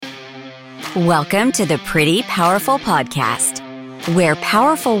Welcome to the Pretty Powerful Podcast, where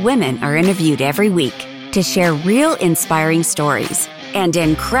powerful women are interviewed every week to share real inspiring stories and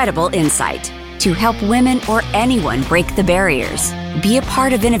incredible insight to help women or anyone break the barriers, be a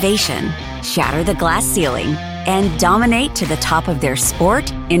part of innovation, shatter the glass ceiling, and dominate to the top of their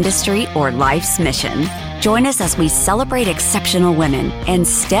sport, industry, or life's mission. Join us as we celebrate exceptional women and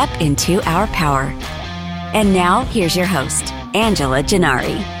step into our power. And now, here's your host, Angela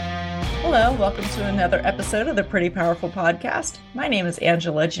Gennari. Hello, welcome to another episode of the Pretty Powerful Podcast. My name is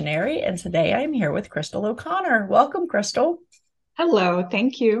Angela Gennari, and today I'm here with Crystal O'Connor. Welcome, Crystal. Hello,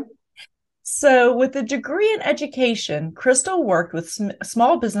 thank you. So, with a degree in education, Crystal worked with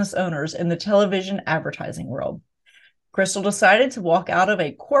small business owners in the television advertising world. Crystal decided to walk out of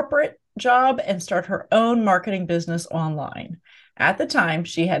a corporate job and start her own marketing business online. At the time,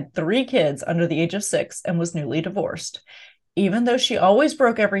 she had 3 kids under the age of 6 and was newly divorced. Even though she always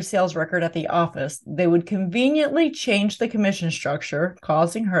broke every sales record at the office, they would conveniently change the commission structure,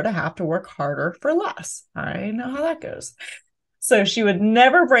 causing her to have to work harder for less. I know how that goes. So she would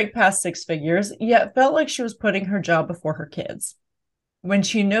never break past 6 figures, yet felt like she was putting her job before her kids. When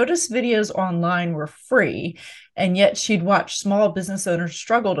she noticed videos online were free, and yet she'd watch small business owners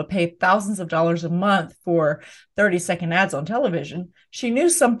struggle to pay thousands of dollars a month for 30-second ads on television, she knew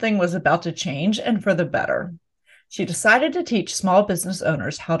something was about to change, and for the better. She decided to teach small business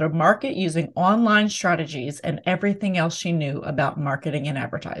owners how to market using online strategies and everything else she knew about marketing and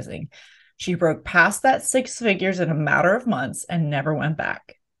advertising. She broke past that 6 figures in a matter of months and never went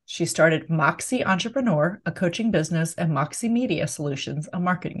back. She started Moxie Entrepreneur, a coaching business, and Moxie Media Solutions, a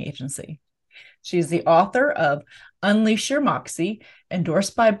marketing agency. She's the author of Unleash Your Moxie,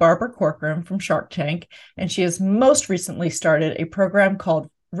 endorsed by Barbara Corcoran from Shark Tank, and she has most recently started a program called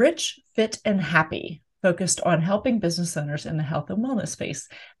Rich, Fit, and Happy, focused on helping business owners in the health and wellness space,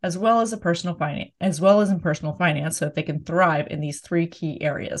 as well as in personal finance, so that they can thrive in these 3 key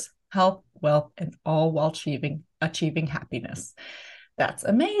areas: health, wealth, and all while achieving happiness. That's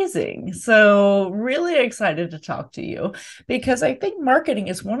amazing. So really excited to talk to you, because I think marketing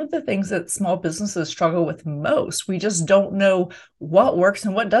is one of the things that small businesses struggle with most. We just don't know what works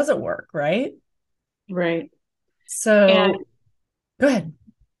and what doesn't work, right? Right. So go ahead.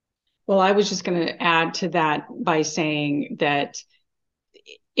 Well, I was just going to add to that by saying that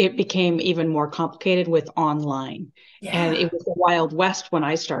it became even more complicated with online. Yeah. And it was the Wild West when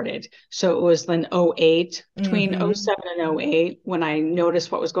I started. So it was then 2008, between 2007 and 2008, when I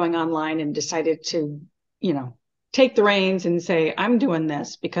noticed what was going online and decided to, take the reins and say, I'm doing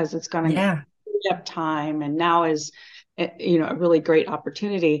this because it's going to free up time. And now is, a really great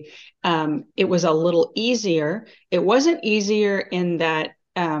opportunity. It was a little easier. It wasn't easier in that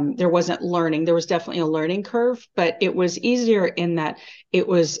there wasn't learning. There was definitely a learning curve, but it was easier in that it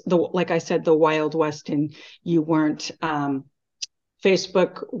was like I said, the Wild West, and you weren't,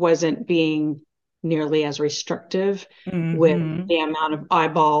 Facebook wasn't being nearly as restrictive with the amount of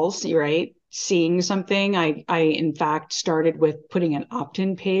eyeballs, right? Seeing something. I in fact started with putting an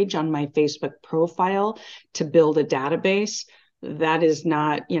opt-in page on my Facebook profile to build a database. That is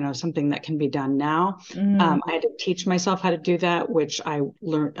not, something that can be done now. I had to teach myself how to do that, which I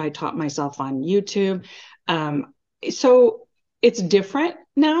taught myself on YouTube. So it's different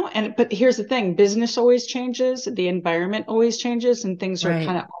now. But here's the thing, business always changes. The environment always changes, and things are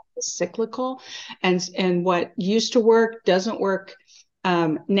kind of cyclical, and what used to work doesn't work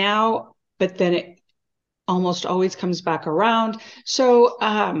now, but then it almost always comes back around. So,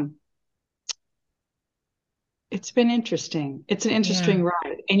 it's been interesting. It's an interesting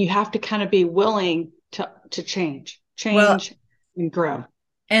ride, and you have to kind of be willing to change and grow.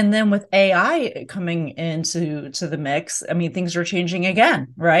 And then with AI coming into the mix, I mean, things are changing again,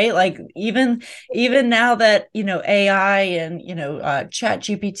 right? Like even now that, AI and, Chat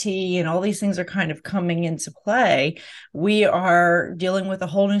GPT and all these things are kind of coming into play, we are dealing with a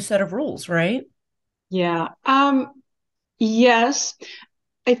whole new set of rules, right? Yeah. Yes.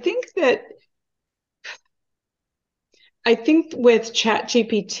 I think with Chat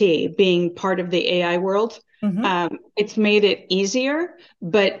GPT being part of the AI world, it's made it easier,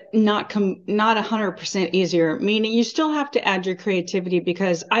 but not 100% easier, meaning you still have to add your creativity,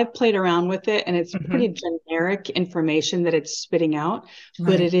 because I've played around with it and it's pretty generic information that it's spitting out,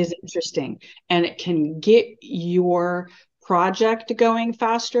 but it is interesting, and it can get your project going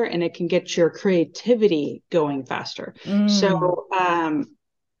faster, and it can get your creativity going faster. So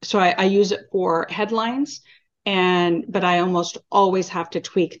I use it for headlines, but I almost always have to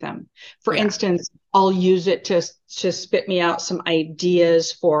tweak them. For instance, I'll use it to spit me out some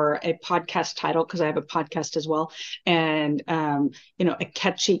ideas for a podcast title, because I have a podcast as well. And, a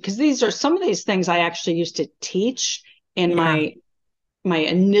catchy, because these are some of these things I actually used to teach in my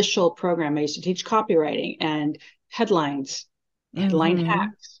initial program. I used to teach copywriting and headlines, headline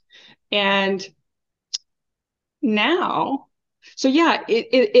hacks. And now, so yeah,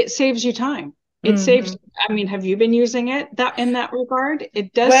 it saves you time. It saves, I mean, have you been using it in that regard?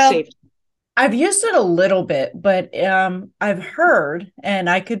 It does save. I've used it a little bit, but I've heard, and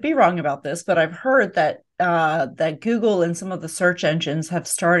I could be wrong about this, but I've heard that that Google and some of the search engines have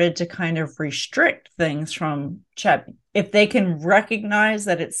started to kind of restrict things from chat. If they can recognize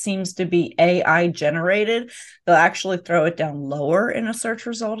that it seems to be AI generated, they'll actually throw it down lower in a search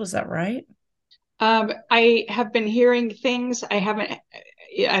result. Is that right? I have been hearing things. I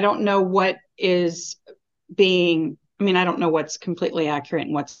don't know what is being, I mean, I don't know what's completely accurate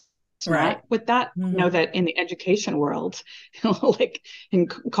and what's not with that. I know that in the education world, like in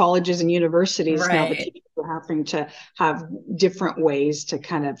colleges and universities, now the teachers are having to have different ways to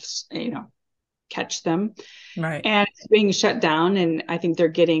kind of, catch them. Right. And it's being shut down. And I think they're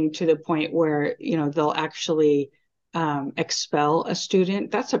getting to the point where, they'll actually expel a student.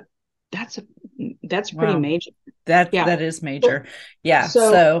 That's pretty major. That is major. Yeah.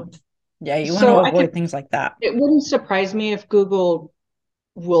 You want to avoid things like that. It wouldn't surprise me if Google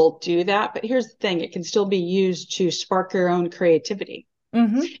will do that, but here's the thing: it can still be used to spark your own creativity. You're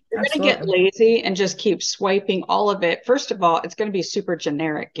going to get lazy and just keep swiping all of it. First of all, it's going to be super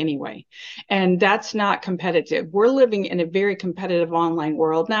generic anyway, and that's not competitive. We're living in a very competitive online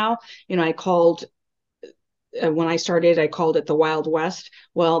world now. I called when I started, I called it the Wild West.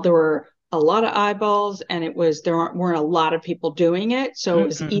 Well, there were a lot of eyeballs, and there weren't a lot of people doing it, so it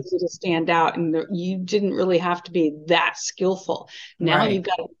was easy to stand out, and you didn't really have to be that skillful. Now you've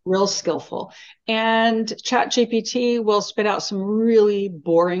got to be real skillful, and ChatGPT will spit out some really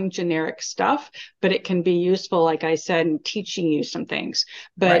boring generic stuff, but it can be useful, like I said, in teaching you some things.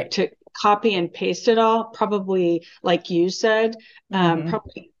 But to copy and paste it all, probably, like you said,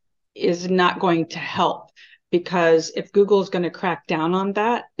 probably is not going to help. Because if Google is going to crack down on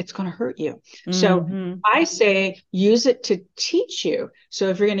that, it's going to hurt you. So I say use it to teach you. So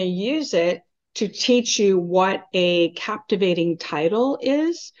if you're going to use it to teach you what a captivating title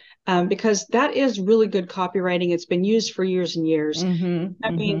is, because that is really good copywriting. It's been used for years and years. I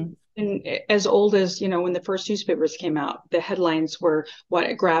mean, as old as, when the first newspapers came out, the headlines were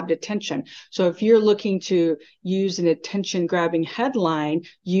what grabbed attention. So if you're looking to use an attention grabbing headline,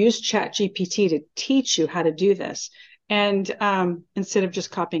 use ChatGPT to teach you how to do this. And instead of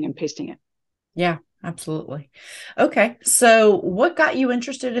just copying and pasting it. Yeah, absolutely. Okay. So what got you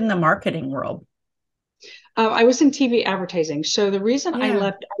interested in the marketing world? I was in TV advertising. So the reason I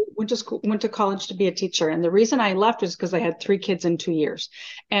left, I went to college to be a teacher. And the reason I left was because I had 3 kids in 2 years.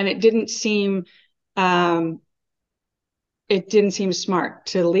 And it didn't seem smart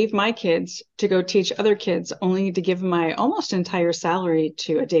to leave my kids to go teach other kids, only to give my almost entire salary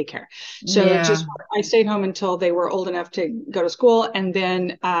to a daycare. So I stayed home until they were old enough to go to school. And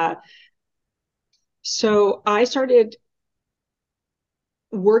then, so I started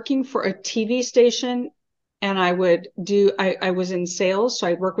working for a TV station. And I was in sales. So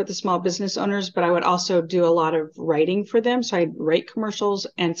I'd work with the small business owners, but I would also do a lot of writing for them. So I'd write commercials,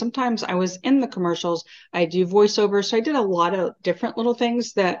 and sometimes I was in the commercials. I do voiceover. So I did a lot of different little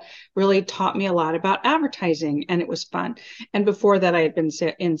things that really taught me a lot about advertising, and it was fun. And before that, I had been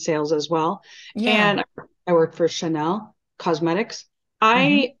in sales as well. And I worked for Chanel Cosmetics.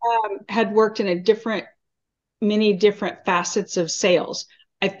 I had worked in many different facets of sales.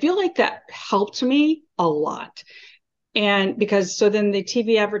 I feel like that helped me a lot. And because then the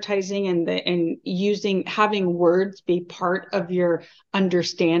TV advertising and having words be part of your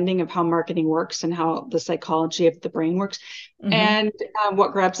understanding of how marketing works and how the psychology of the brain works and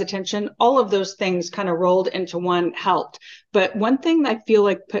what grabs attention, all of those things kind of rolled into one helped. But one thing I feel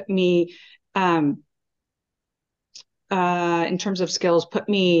like put me, in terms of skills, put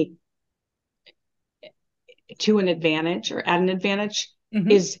me to an advantage or at an advantage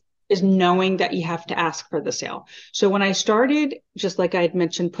is knowing that you have to ask for the sale. So when I started, just like I had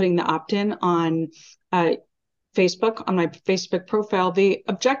mentioned, putting the opt-in on Facebook, on my Facebook profile, the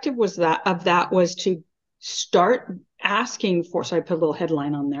objective was to start asking for, so I put a little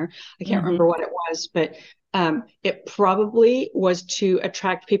headline on there. I can't remember what it was, but it probably was to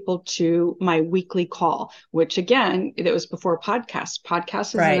attract people to my weekly call, which again, it was before podcasts. Podcast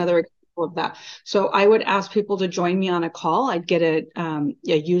is another example of that. So I would ask people to join me on a call. I'd get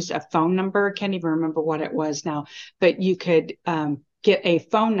use a phone number. Can't even remember what it was now, but you could get a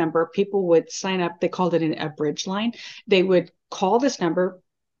phone number. People would sign up. They called it a bridge line. They would call this number,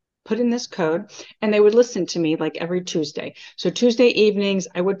 put in this code, and they would listen to me like every Tuesday. So Tuesday evenings,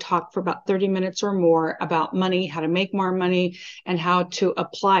 I would talk for about 30 minutes or more about money, how to make more money, and how to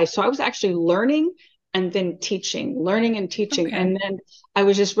apply. So I was actually learning and then teaching, learning and teaching. Okay. And then I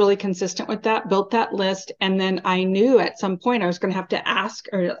was just really consistent with that, built that list. And then I knew at some point I was going to have to ask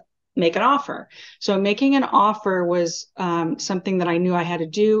or make an offer. So making an offer was something that I knew I had to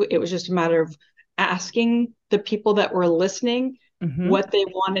do. It was just a matter of asking the people that were listening what they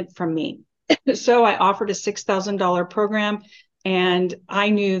wanted from me. So I offered a $6,000 program, and I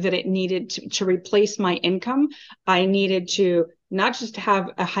knew that it needed to replace my income. I needed to not just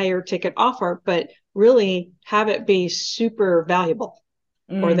have a higher ticket offer, but really have it be super valuable,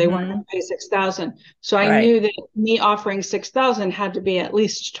 or they weren't going to pay $6,000. So I knew that me offering $6,000 had to be at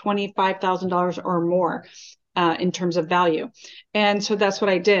least $25,000 or more in terms of value. And so that's what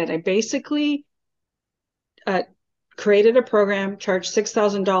I did. I basically created a program, charged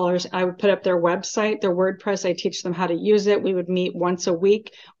 $6,000. I would put up their website, their WordPress. I teach them how to use it. We would meet once a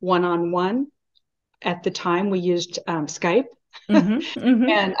week, one-on-one. At the time, we used Skype. And I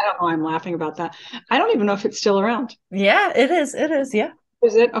don't know why I'm laughing about that. I don't even know if it's still around. Yeah, it is. It is. Yeah.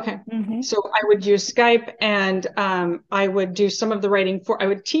 Is it? Okay. So I would use Skype, and I would do some of the writing I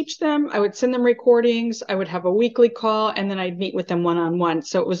would teach them. I would send them recordings. I would have a weekly call, and then I'd meet with them one-on-one.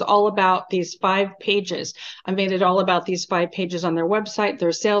 So it was all about these 5 pages. I made it all about these 5 pages on their website,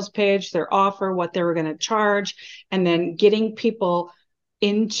 their sales page, their offer, what they were going to charge, and then getting people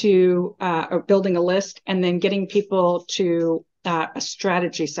into or building a list, and then getting people to a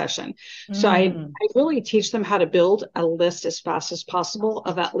strategy session. So I really teach them how to build a list as fast as possible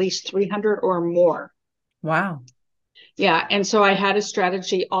of at least 300 or more. Wow. Yeah. And so I had a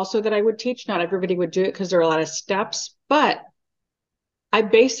strategy also that I would teach. Not everybody would do it because there are a lot of steps, but I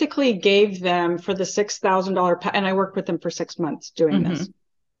basically gave them for the $6,000, and I worked with them for 6 months doing this.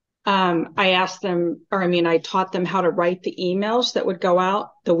 I taught them how to write the emails that would go out,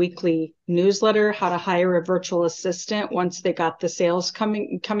 the weekly newsletter, how to hire a virtual assistant. Once they got the sales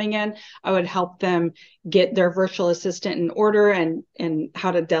coming in, I would help them get their virtual assistant in order, and how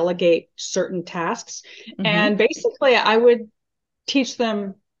to delegate certain tasks. And basically I would teach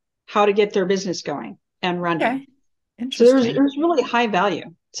them how to get their business going and running. Okay. Interesting. So there's really high value.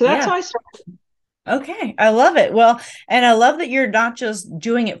 So that's how I started. Okay. I love it. Well, and I love that you're not just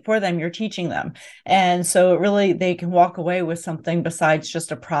doing it for them, you're teaching them. And so really they can walk away with something besides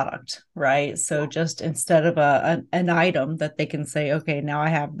just a product, right? So just instead of an item that they can say, okay, now I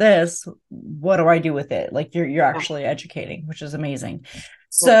have this, what do I do with it? Like you're actually educating, which is amazing.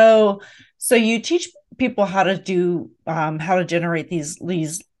 So you teach people how to do, how to generate these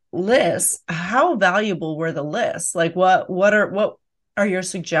lists. How valuable were the lists? Like what are your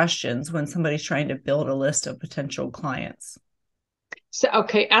suggestions when somebody's trying to build a list of potential clients? So,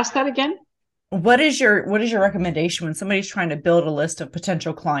 okay, ask that again. What is your recommendation when somebody's trying to build a list of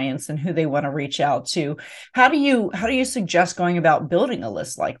potential clients and who they want to reach out to? How do you suggest going about building a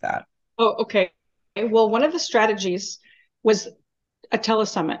list like that? Oh, okay. Well, one of the strategies was a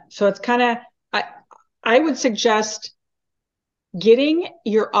telesummit. So it's kind of, I would suggest getting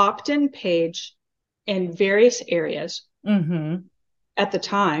your opt-in page in various areas. At the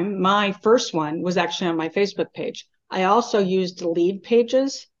time, my first one was actually on my Facebook page. I also used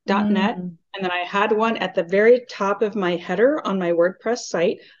leadpages.net. And then I had one at the very top of my header on my WordPress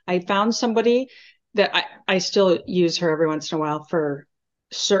site. I found somebody that I still use her every once in a while for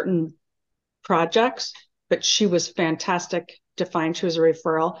certain projects, but she was fantastic to find. She was a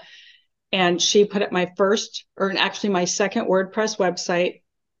referral. And she put up my second WordPress website.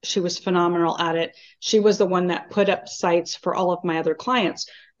 She was phenomenal at it. She was the one that put up sites for all of my other clients.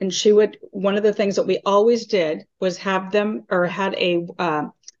 And one of the things that we always did was have them, or had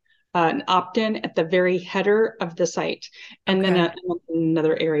an opt-in at the very header of the site, and then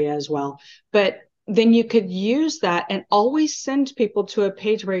another area as well. But then you could use that and always send people to a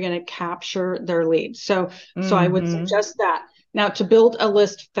page where you're going to capture their leads. So I would suggest that. Now, to build a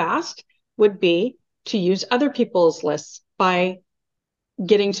list fast would be to use other people's lists by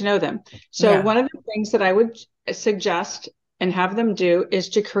getting to know them. So one of the things that I would suggest and have them do is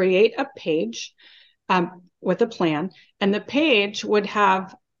to create a page with a plan. And the page would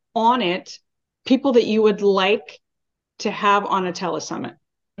have on it people that you would like to have on a telesummit,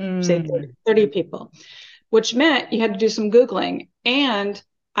 say 30 people, which meant you had to do some Googling. And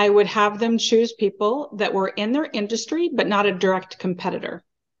I would have them choose people that were in their industry, but not a direct competitor.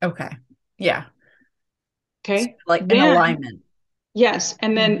 Okay. Yeah. Okay. So like an alignment. Yes.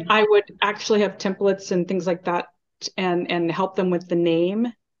 And then I would actually have templates and things like that and help them with the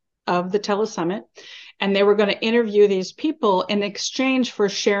name of the telesummit. And they were going to interview these people in exchange for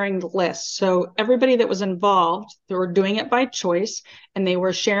sharing the list. So everybody that was involved, they were doing it by choice, and they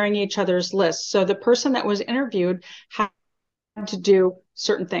were sharing each other's lists. So the person that was interviewed had to do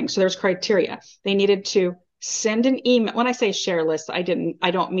certain things. So there's criteria. They needed to send an email. When I say share lists, I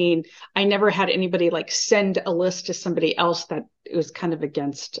don't mean, I never had anybody like send a list to somebody else. That it was kind of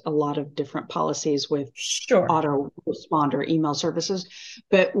against a lot of different policies with autoresponder email services.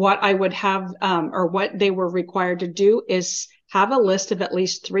 But what I would have, or what they were required to do, is have a list of at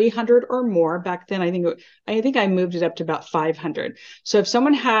least 300 or more. Back then, I think I moved it up to about 500. So if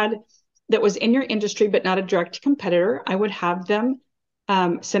someone had that was in your industry but not a direct competitor, I would have them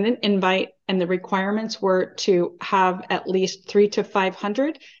send an invite, and the requirements were to have at least 300 to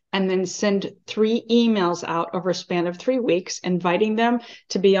 500, and then send 3 emails out over a span of 3 weeks, inviting them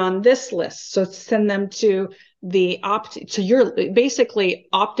to be on this list. So send them to your, basically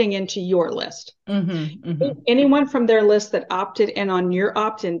opting into your list. Anyone from their list that opted in on your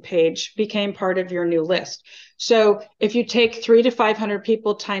opt-in page became part of your new list. So if you take 300 to 500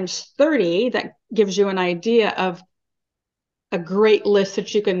 people times 30, that gives you an idea of a great list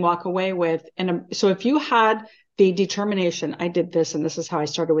that you can walk away with. And so if you had the determination, I did this, and this is how I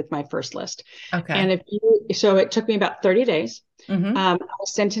started with my first list. Okay. And so it took me about 30 days. I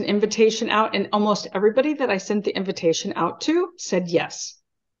sent an invitation out, and almost everybody that I sent the invitation out to said yes.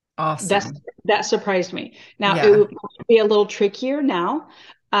 Awesome. That surprised me. Now it would be a little trickier now,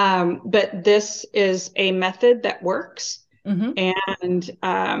 but this is a method that works, and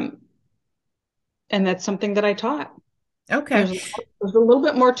that's something that I taught. Okay. There's a little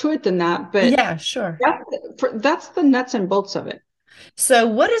bit more to it than that, but yeah, sure. That's the nuts and bolts of it. So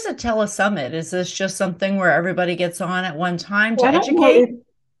what is a telesummit? Is this just something where everybody gets on at one time to educate?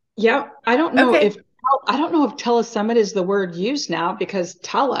 I don't know if telesummit is the word used now, because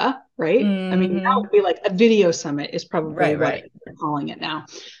right? I mean, that would be like a video summit is probably what they're calling it now.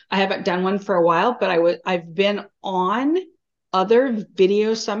 I haven't done one for a while, but I've been on other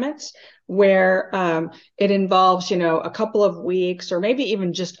video summits where it involves, a couple of weeks, or maybe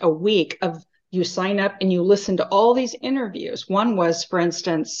even just a week of, you sign up and you listen to all these interviews. One was, for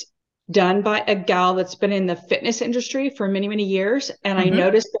instance, done by a gal that's been in the fitness industry for many, many years. And I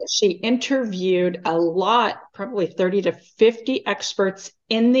noticed that she interviewed a lot, probably 30 to 50 experts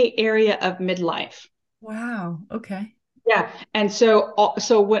in the area of midlife. Wow. Okay. Yeah. And so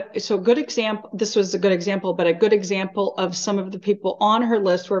good example, this was a good example, but a good example of some of the people on her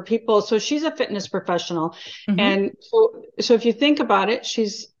list were people. So she's a fitness professional. And so if you think about it,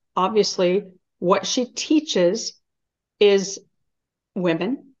 she's obviously, what she teaches is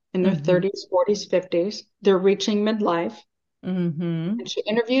women in their 30s, 40s, 50s. They're reaching midlife. And she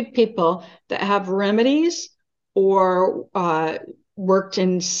interviewed people that have remedies or worked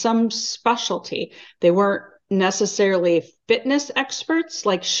in some specialty. They weren't necessarily fitness experts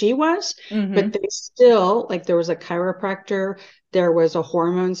like she was, but they still, like, there was a chiropractor, there was a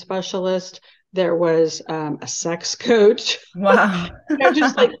hormone specialist, there was a sex coach. Wow.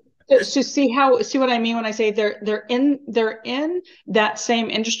 Just like to see what I mean when I say they're in that same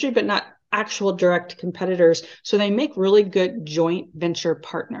industry, but not actual direct competitors. So they make really good joint venture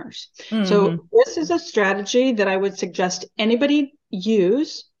partners. So this is a strategy that I would suggest anybody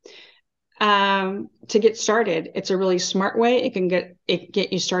use to get started. It's a really smart way. It can get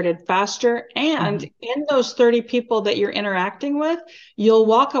you started faster. And in those 30 people that you're interacting with, you'll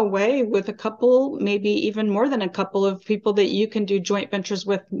walk away with a couple, maybe even more than a couple of people that you can do joint ventures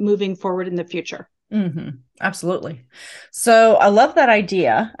with moving forward in the future. Absolutely. So I love that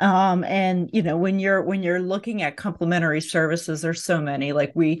idea. And when you're looking at complementary services, there's so many.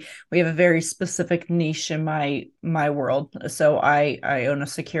 Like we have a very specific niche in my world. So I own a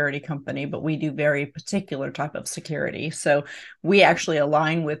security company, but we do very particular type of security. So we actually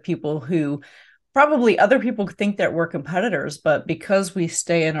align with people who probably other people think that we're competitors, but because we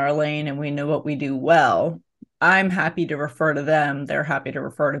stay in our lane and we know what we do well, I'm happy to refer to them. They're happy to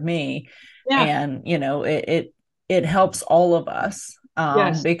refer to me. Yeah. And, it helps all of us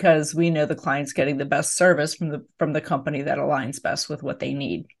because we know the client's getting the best service from the company that aligns best with what they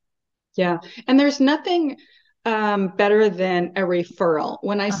need. Yeah. And there's nothing better than a referral.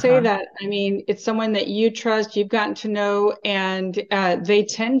 When I say that, I mean, it's someone that you trust, you've gotten to know, and they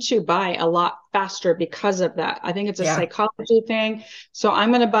tend to buy a lot faster because of that. I think it's a psychology thing. So I'm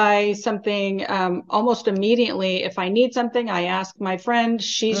going to buy something almost immediately. If I need something, I ask my friend,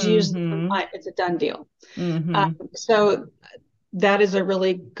 she's used it, it's a done deal. So that is a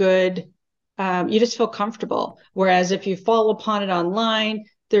really good, you just feel comfortable. Whereas if you fall upon it online,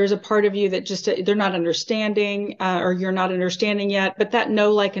 there's a part of you that just, they're not understanding, or you're not understanding yet, but that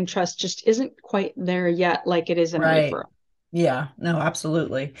know, like, and trust just isn't quite there yet, like it is in a Right. referral. Yeah, no,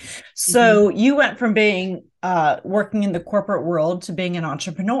 absolutely. So you went from being working in the corporate world to being an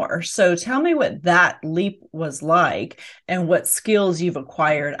entrepreneur. So tell me what that leap was like and what skills you've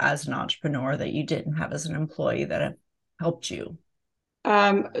acquired as an entrepreneur that you didn't have as an employee that have helped you.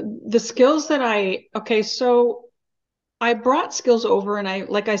 The skills that so I brought skills over, and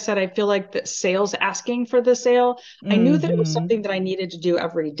like I said, I feel like that sales, asking for the sale, I knew that it was something that I needed to do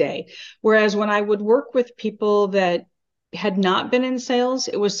every day. Whereas when I would work with people that had not been in sales,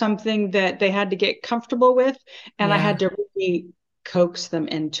 it was something that they had to get comfortable with, and I had to really coax them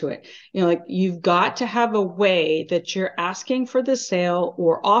into it. Like, you've got to have a way that you're asking for the sale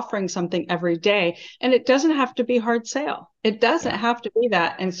or offering something every day, and it doesn't have to be hard sale. It doesn't have to be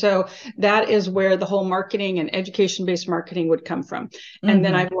that. And so that is where the whole marketing and education-based marketing would come from. And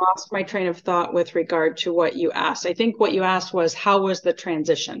then I've lost my train of thought with regard to what you asked. I think what you asked was, how was the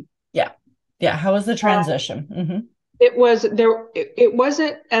transition? Yeah. How was the transition? It was there. It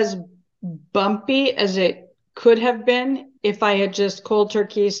wasn't as bumpy as it could have been if I had just cold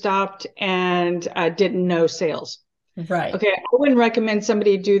turkey stopped and didn't know sales. Right. Okay. I wouldn't recommend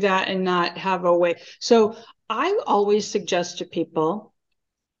somebody do that and not have a way. So I always suggest to people,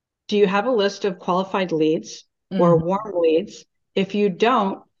 do you have a list of qualified leads or warm leads? If you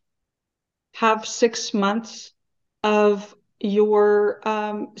don't, have 6 months of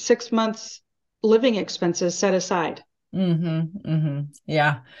your 6 months living expenses set aside.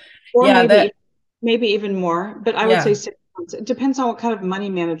 Yeah. Or maybe even more, but I would say 6 months. It depends on what kind of money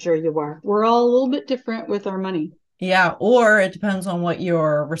manager you are. We're all a little bit different with our money. Yeah, or it depends on what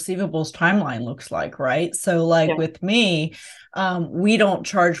your receivables timeline looks like, right? So like with me, we don't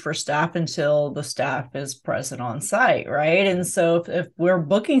charge for staff until the staff is present on site, right? And so if we're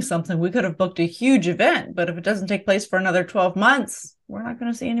booking something, we could have booked a huge event, but if it doesn't take place for another 12 months, we're not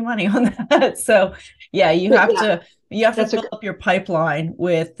going to see any money on that. So yeah, you have to fill up your pipeline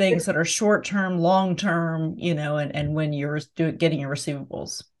with things that are short-term, long-term, and when you're getting your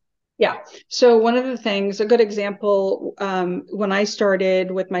receivables. Yeah. So one of the things, a good example, when I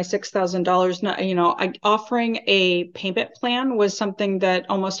started with my $6,000, offering a payment plan was something that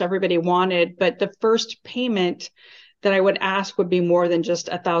almost everybody wanted. But the first payment that I would ask would be more than just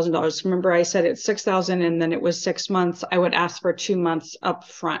 $1,000. Remember, I said it's 6,000, and then it was 6 months. I would ask for 2 months up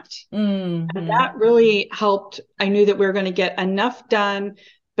front. And that really helped. I knew that we were going to get enough done,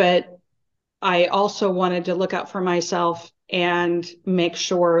 but I also wanted to look out for myself and make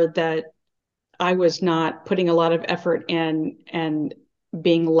sure that I was not putting a lot of effort in and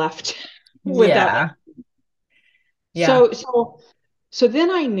being left without. So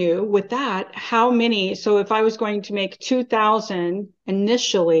then I knew with that how many. So if I was going to make 2,000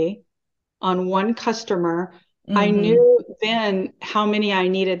 initially on one customer, I knew then how many I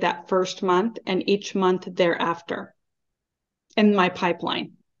needed that first month and each month thereafter in my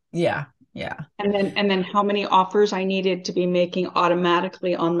pipeline. Yeah. And then how many offers I needed to be making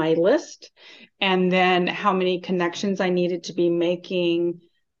automatically on my list. And then how many connections I needed to be making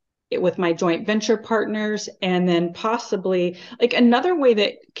with my joint venture partners. And then possibly, like, another way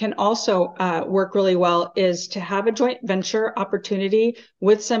that can also work really well is to have a joint venture opportunity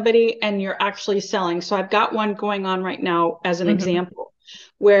with somebody and you're actually selling. So I've got one going on right now as an example,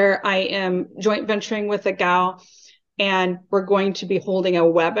 where I am joint venturing with a gal and we're going to be holding a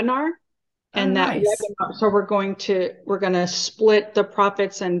webinar. And that webinar, so we're going to split the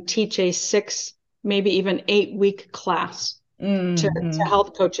profits and teach a 6, maybe even 8-week class to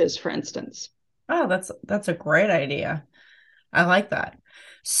health coaches, for instance. Oh, that's a great idea. I like that.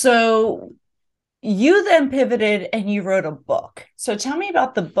 So you then pivoted and you wrote a book. So tell me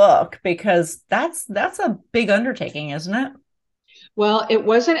about the book, because that's a big undertaking, isn't it? Well, it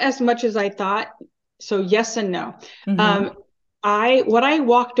wasn't as much as I thought. So yes and no. What I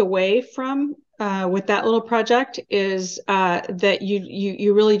walked away from with that little project is that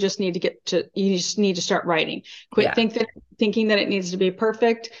you really just need to start writing. Quit thinking that it needs to be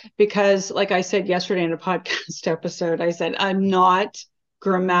perfect, because like I said yesterday in a podcast episode, I said I'm not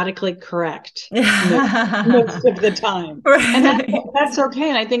grammatically correct most of the time. And that's okay.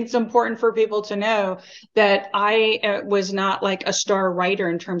 And I think it's important for people to know that I was not like a star writer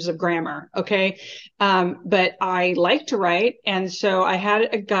in terms of grammar. Okay. But I like to write. And so I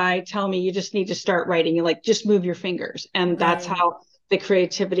had a guy tell me, you just need to start writing. You just move your fingers. And that's how the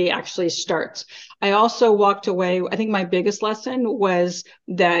creativity actually starts. I also walked away. I think my biggest lesson was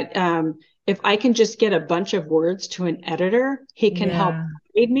that, if I can just get a bunch of words to an editor, he can help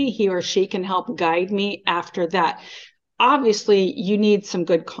guide me. He or she can help guide me after that. obviously you need some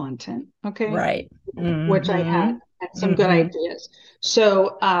good content. Okay. Right. Which I Mm-hmm. had some good ideas.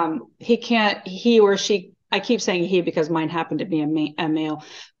 So he or she, I keep saying he because mine happened to be a male,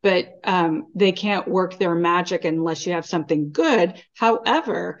 but they can't work their magic unless you have something good.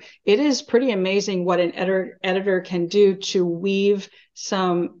 However, it is pretty amazing what an editor can do to weave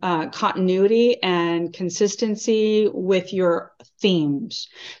some continuity and consistency with your themes.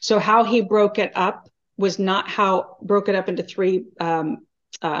 So how he broke it up was not how broke it up into three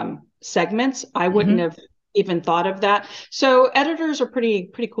segments. I wouldn't have even thought of that. So editors are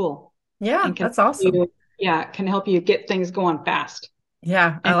pretty cool. Yeah, And that's awesome. can help you get things going fast.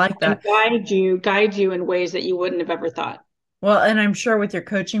 Yeah, I And, like that. and guide you in ways that you wouldn't have ever thought. Well, and I'm sure with your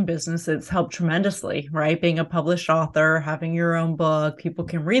coaching business, it's helped tremendously, right? Being a published author, having your own book, people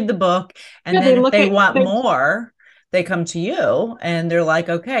can read the book. And Yeah, then if they want more, they come to you and they're like,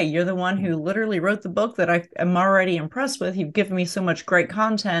 okay, you're the one who literally wrote the book that I am already impressed with. You've given me so much great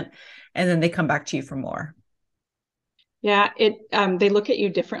content. And then they come back to you for more. Yeah, they look at you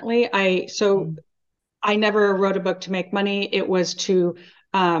differently. I never wrote a book to make money. It was to,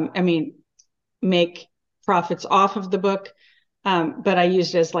 make profits off of the book. But I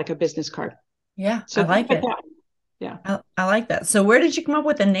used it as like a business card. Yeah, So I like it. Yeah. I like that. So where did you come up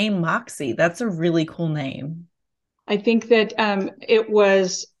with the name Moxie? That's a really cool name. I think that it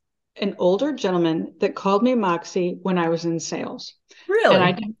was an older gentleman that called me Moxie when I was in sales. Really?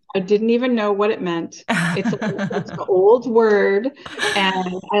 And I didn't even know what it meant. It's an old word.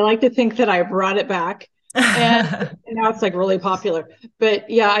 And I like to think that I brought it back. And now it's like really popular. But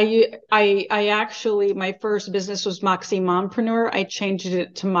yeah, I actually, my first business was Moxie Mompreneur. I changed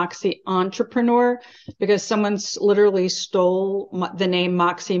it to Moxie Entrepreneur because someone's literally stole the name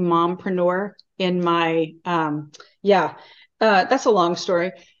Moxie Mompreneur in my, that's a long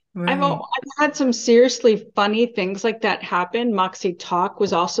story. Right. I've had some seriously funny things like that happen. Moxie Talk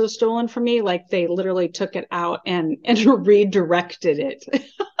was also stolen from me. Like they literally took it out and redirected it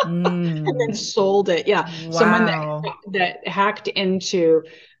and then sold it. Yeah. Wow. Someone that hacked into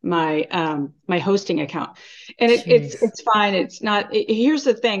my my hosting account. And it's fine. It's not here's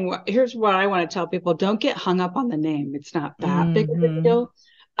the thing. Here's what I want to tell people. Don't get hung up on the name. It's not that big of a deal.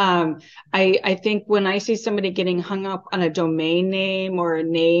 I think when I see somebody getting hung up on a domain name or a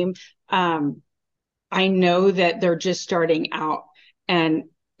name, I know that they're just starting out, and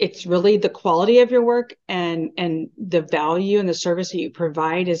it's really the quality of your work and the value and the service that you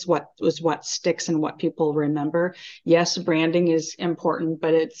provide is what sticks and what people remember. Yes, branding is important,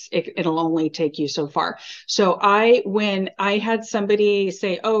 but it'll only take you so far. So when I had somebody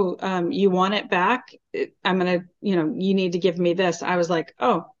say, "Oh, you want it back? I'm gonna, you need to give me this." I was like,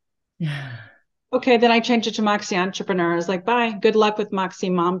 "Oh, okay." Then I changed it to Moxie Entrepreneur. I was like, "Bye, good luck with Moxie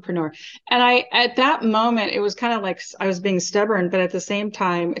Mompreneur." And at that moment, it was kind of like I was being stubborn, but at the same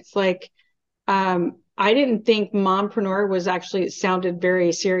time, it's like, I didn't think mompreneur was actually, it sounded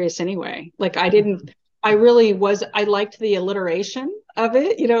very serious anyway. Like I liked the alliteration of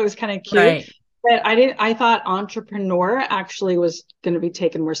it. It was kind of cute. Right. But I thought entrepreneur actually was going to be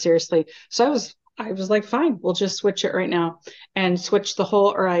taken more seriously. So I was like, fine, we'll just switch it right now and switch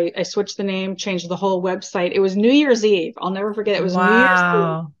I switched the name, changed the whole website. It was New Year's Eve. I'll never forget. It was New Year's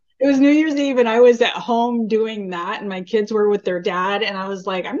Eve. It was New Year's Eve and I was at home doing that and my kids were with their dad and I was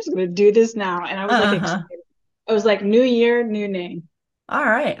like, I'm just going to do this now. And I was like, excited. I was like, new year, new name. All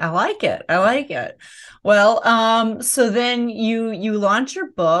right. I like it. I like it. Well, so then you launch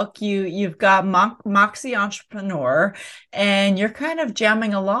your book, you've got Moxie Entrepreneur and you're kind of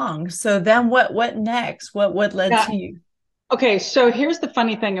jamming along. So then what next? What led to you? Okay, so here's the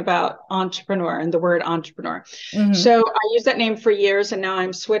funny thing about entrepreneur and the word entrepreneur. So I used that name for years and now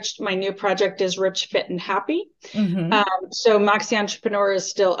I'm switched. My new project is Rich, Fit, and Happy. So Moxie Entrepreneur is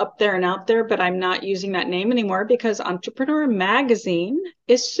still up there and out there, but I'm not using that name anymore because Entrepreneur Magazine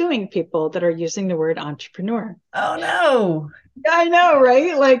is suing people that are using the word entrepreneur. Oh, no. Yeah, I know,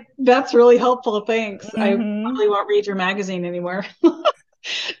 right? Like, that's really helpful. Thanks. I probably won't read your magazine anymore.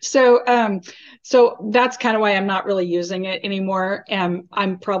 So that's kind of why I'm not really using it anymore.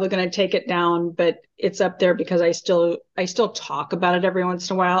 I'm probably going to take it down, but it's up there because I still talk about it every once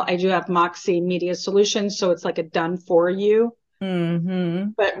in a while. I do have Moxie Media Solutions, so it's like a done for you.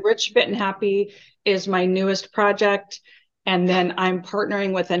 But Rich, Fit, and Happy is my newest project. And then I'm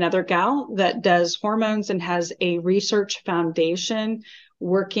partnering with another gal that does hormones and has a research foundation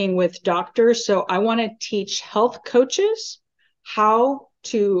working with doctors. So I want to teach health coaches how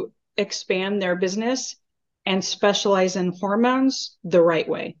to expand their business and specialize in hormones the right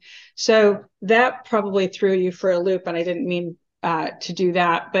way. So that probably threw you for a loop, and I didn't mean to do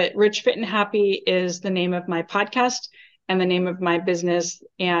that. But Rich, Fit, and Happy is the name of my podcast. and the name of my business.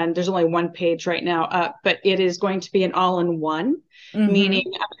 And there's only one page right now up, but it is going to be an all-in-one, meaning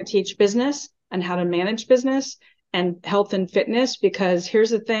I'm going to teach business and how to manage business and health and fitness. Because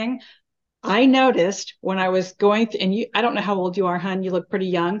here's the thing. I noticed when I was going and I don't know how old you are, hon, you look pretty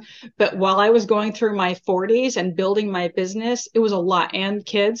young, but while I was going through my 40s and building my business, it was a lot, and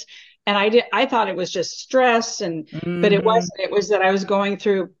kids. And I thought it was just stress but it wasn't. It was that I was going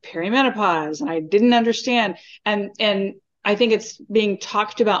through perimenopause and I didn't understand. And I think it's being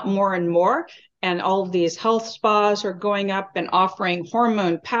talked about more and more. And all of these health spas are going up and offering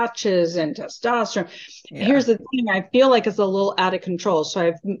hormone patches and testosterone. Yeah. Here's the thing. I feel like it's a little out of control.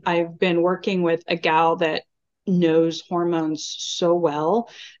 So I've been working with a gal that knows hormones so well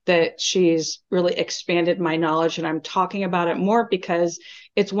that she's really expanded my knowledge, and I'm talking about it more because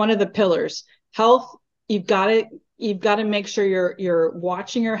it's one of the pillars. Health, you've got to make sure you're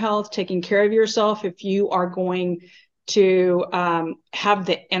watching your health, taking care of yourself. If you are going to have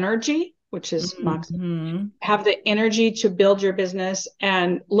the energy, which is Moxie, have the energy to build your business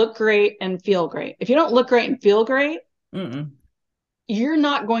and look great and feel great. If you don't look great and feel great, you're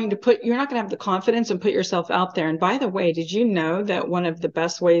not going to have the confidence and put yourself out there. And by the way, did you know that one of the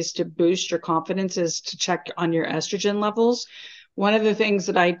best ways to boost your confidence is to check on your estrogen levels? One of the things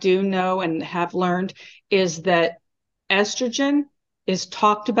that I do know and have learned is that estrogen is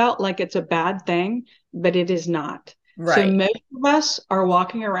talked about like it's a bad thing, but it is not. Right. So most of us are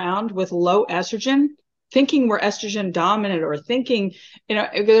walking around with low estrogen, thinking we're estrogen dominant, or thinking,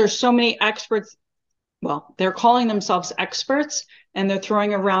 there's so many experts. Well, they're calling themselves experts, and they're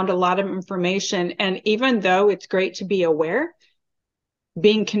throwing around a lot of information. And even though it's great to be aware,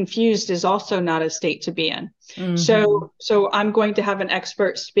 being confused is also not a state to be in. So I'm going to have an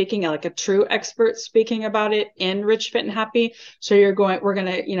expert speaking, like a true expert speaking about it in Rich, Fit, and Happy. So we're going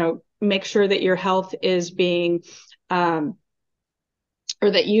to, make sure that your health is being, or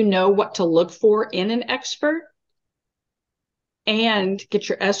that you know what to look for in an expert, and get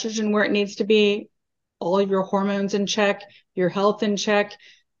your estrogen where it needs to be, all of your hormones in check, your health in check,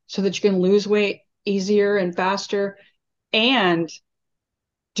 so that you can lose weight easier and faster, and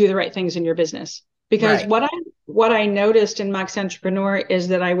do the right things in your business. Because what I noticed in Moxie Entrepreneur is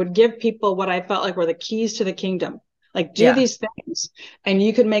that I would give people what I felt like were the keys to the kingdom. Like, do these things, and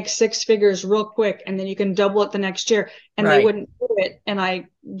you could make 6 figures real quick, and then you can double it the next year. And they wouldn't do it. And I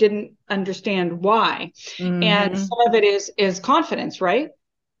didn't understand why. And some of it is confidence, right?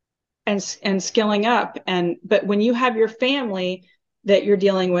 And skilling up. But when you have your family that you're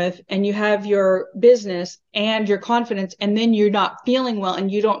dealing with, and you have your business and your confidence, and then you're not feeling well and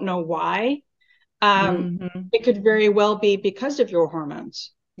you don't know why, it could very well be because of your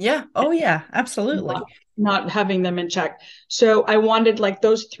hormones. Yeah. Oh yeah, absolutely. Not having them in check. So I wanted like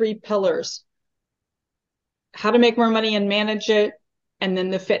those 3 pillars: how to make more money and manage it, and then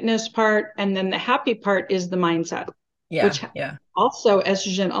the fitness part, and then the happy part is the mindset. Yeah. Which also,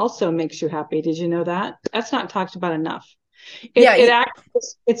 estrogen also makes you happy. Did you know that? That's not talked about enough.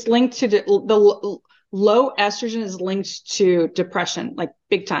 It's linked to the low estrogen is linked to depression, like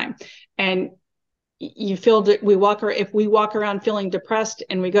big time. And you feel that if we walk around feeling depressed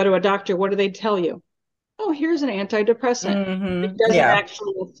and we go to a doctor, what do they tell you? Oh, here's an antidepressant.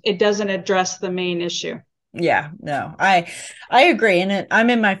 It doesn't address the main issue. Yeah, no, I agree. And I'm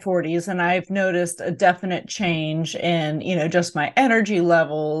in my 40s, and I've noticed a definite change in, just my energy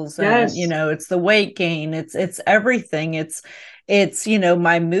levels, and, it's the weight gain. It's everything. It's,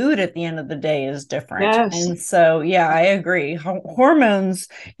 my mood at the end of the day is different. Yes. And so, I agree. Hormones,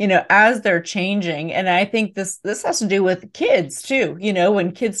 as they're changing. And I think this has to do with kids too.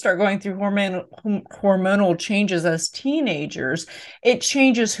 When kids start going through hormonal changes as teenagers, it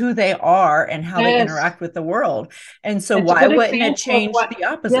changes who they are and how they interact with the world. And so why wouldn't it change the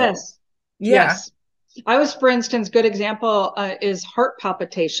opposite? Yes. Yeah. Yes. I was, for instance, good example is heart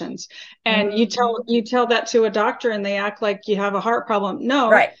palpitations. And you tell that to a doctor and they act like you have a heart problem.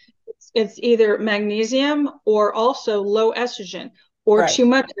 No, it's either magnesium or also low estrogen or too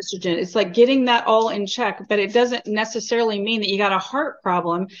much estrogen. It's like getting that all in check, but it doesn't necessarily mean that you got a heart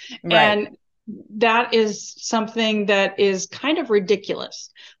problem. And that is something that is kind of ridiculous,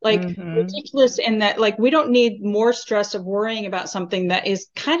 ridiculous in that, like, we don't need more stress of worrying about something that is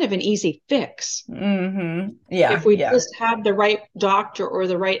kind of an easy fix. If we just have the right doctor or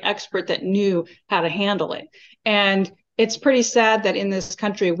the right expert that knew how to handle it. And it's pretty sad that in this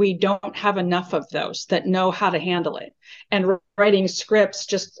country, we don't have enough of those that know how to handle it. And writing scripts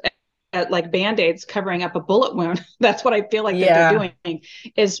just like Band-Aids covering up a bullet wound. That's what I feel like that they're doing,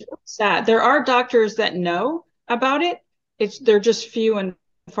 is sad. There are doctors that know about it. They're just few and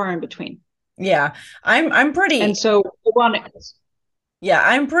far in between. Yeah. I'm pretty, And so yeah,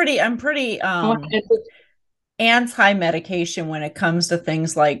 I'm pretty I want to anti-medication when it comes to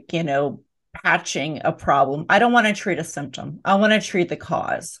things like, patching a problem. I don't want to treat a symptom. I want to treat the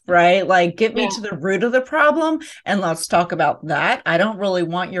cause, right? Like, get me yeah. to the root of the problem and let's talk about that. I don't really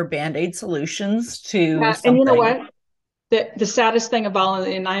want your band-aid solutions to Yeah. And you know something. what? The saddest thing of all,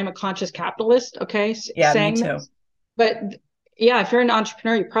 and I am a conscious capitalist, okay, Yeah, me saying too. this, but yeah, if you're an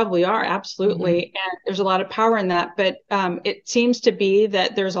entrepreneur, you probably are, Hmm. absolutely. And there's a lot of power in that. But it seems to be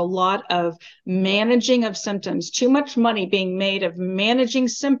that there's a lot of managing of symptoms, too much money being made of managing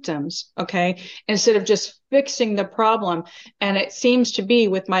symptoms, okay, instead of just fixing the problem. And it seems to be,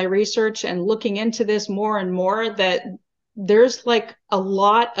 with my research and looking into this more and more, that there's like a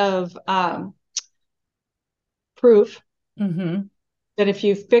lot of proof Hmm. that if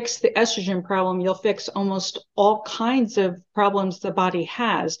you fix the estrogen problem, you'll fix almost all kinds of problems the body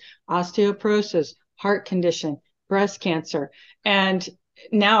has: osteoporosis, heart condition, breast cancer. And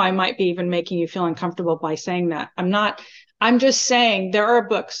now I might be even making you feel uncomfortable by saying that. I'm not, I'm just saying there are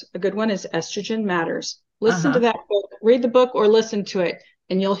books. A good one is Estrogen Matters. Listen to Uh-huh. that book, read the book or listen to it,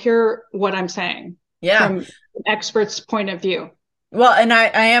 and you'll hear what I'm saying Yeah. from an expert's point of view. Well, and I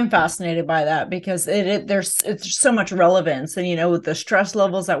am fascinated by that because it's so much relevance, and with the stress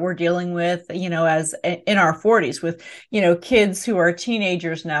levels that we're dealing with, as in our 40s, with kids who are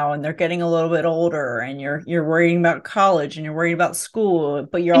teenagers now and they're getting a little bit older, and you're worrying about college and you're worried about school,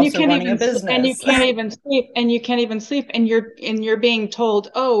 but you're And you also can't running a even and you business. can't even sleep, and you can't even sleep, and you're being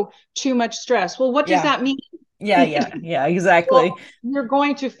told, oh, too much stress. Well, what does Yeah, that mean? yeah, exactly. Well, you're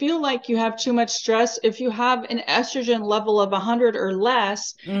going to feel like you have too much stress if you have an estrogen level of 100 or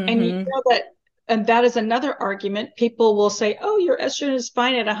less. And you Hmm. know that, and that is another argument. People will say, oh, your estrogen is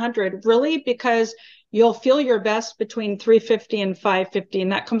fine at 100. Really? Because you'll feel your best between 350 and 550.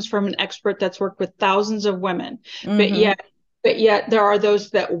 And that comes from an expert that's worked with thousands of women. But Hmm. yet, but yet there are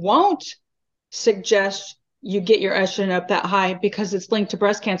those that won't suggest you get your estrogen up that high because it's linked to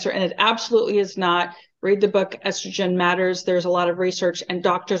breast cancer. And it absolutely is not. Read the book Estrogen Matters. There's a lot of research and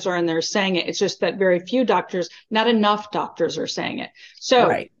doctors are in there saying it. It's just that very few doctors, not enough doctors, are saying it. So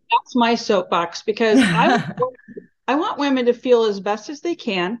Right. that's my soapbox, because I want women to feel as best as they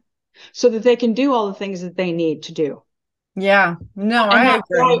can so that they can do all the things that they need to do, Yeah, no, and I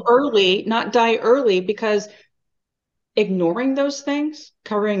agree. not die early, because ignoring those things,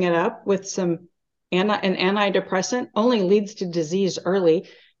 covering it up with an antidepressant, only leads to disease early.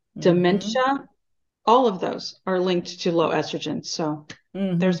 Hmm. Dementia, all of those are linked to low estrogen. So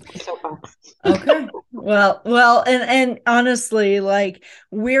Hmm. there's my soapbox. Okay. Well, and honestly, like,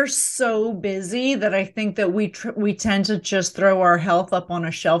 we're so busy that I think that we tend to just throw our health up on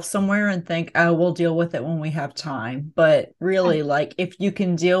a shelf somewhere and think, oh, we'll deal with it when we have time. But really, like, if you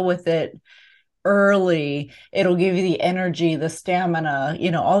can deal with it early, it'll give you the energy, the stamina,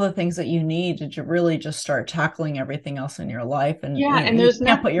 all the things that you need to really just start tackling everything else in your life. And Yeah, and you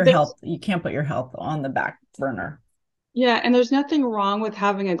can't put your health on the back burner. there's nothing wrong with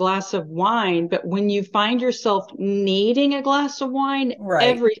having a glass of wine, but when you find yourself needing a glass of wine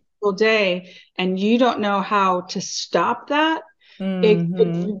Right. every single day and you don't know how to stop that, it Hmm.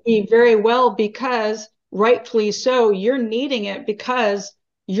 could be very well, because rightfully so, you're needing it because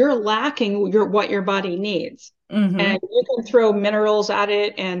you're lacking what your body needs. And Hmm. you can throw minerals at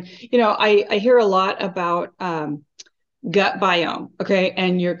it. And, I hear a lot about gut biome. Okay.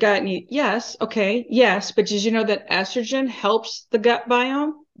 And your gut need, yes. Okay. Yes. But did you know that estrogen helps the gut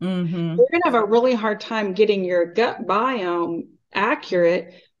biome? Hmm. You're going to have a really hard time getting your gut biome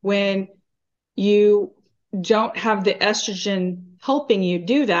accurate when you don't have the estrogen helping you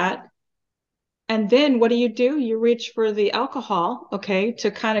do that. And then what do? You reach for the alcohol, okay, to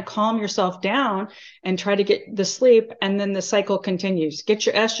kind of calm yourself down and try to get the sleep. And then the cycle continues. Get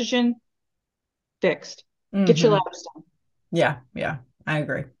your estrogen fixed, get your Hmm. labs done. Yeah, I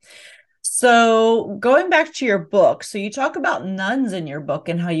agree. So going back to your book, so you talk about nuns in your book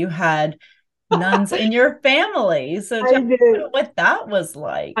and how you had nuns in your family. So tell I me did. about what that was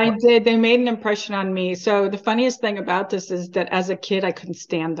like. I did. They made an impression on me. So the funniest thing about this is that as a kid, I couldn't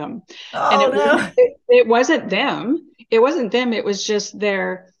stand them, and Oh no. it wasn't them. It wasn't them. It was just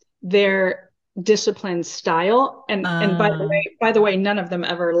their disciplined style. And Uh, by the way, none of them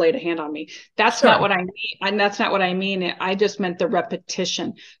ever laid a hand on me. That's not sure. what I mean. And that's not what I mean. I just meant the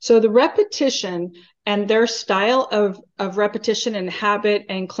repetition. So the repetition and their style of repetition and habit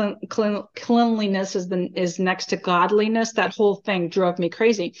and cleanliness is next to godliness. That whole thing drove me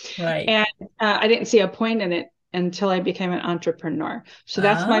crazy, Right. and I didn't see a point in it. until I became an entrepreneur. So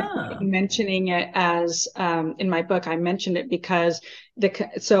that's my point in mentioning it as in my book. I mentioned it because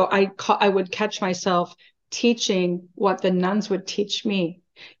I would catch myself teaching what the nuns would teach me.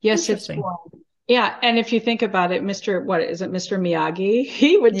 Yes, it's boring. Yeah, and if you think about it, Mr. Miyagi?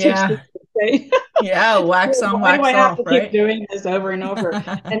 He would teach this. Yeah, wax on, wax off. Why do I have to keep doing this over and over?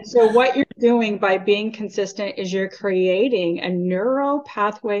 And so what you're doing by being consistent is you're creating a neural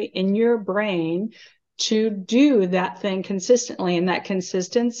pathway in your brain to do that thing consistently, and that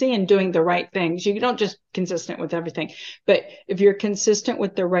consistency and doing the right things. You don't just consistent with everything, but if you're consistent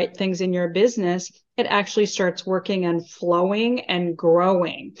with the right things in your business, it actually starts working and flowing and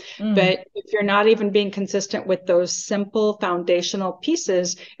growing. But if you're not even being consistent with those simple foundational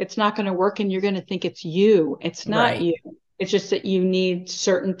pieces, it's not going to work, and you're going to think it's you. It's not you. It's just that you need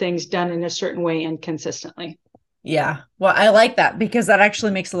certain things done in a certain way and consistently. Yeah. Well, I like that because that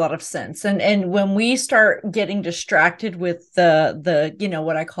actually makes a lot of sense. And when we start getting distracted with the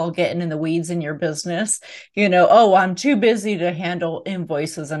what I call getting in the weeds in your business, oh, I'm too busy to handle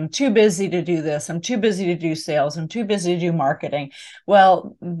invoices. I'm too busy to do this. I'm too busy to do sales. I'm too busy to do marketing.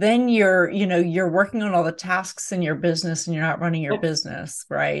 Well, then you're working on all the tasks in your business and you're not running your business,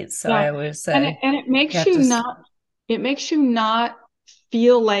 right? So I always say, and it makes you not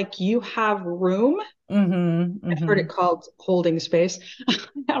feel like you have room. I've heard it called holding space. I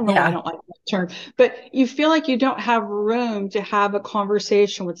don't know why I don't like that term, but you feel like you don't have room to have a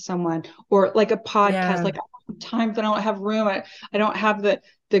conversation with someone, or like a podcast. Like, times I don't have room. I don't have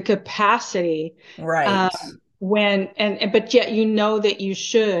the capacity. Right. But yet you know that you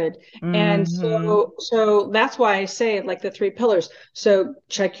should. And so that's why I say, like, the 3 pillars. So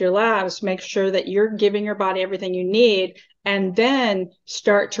check your labs, make sure that you're giving your body everything you need, and then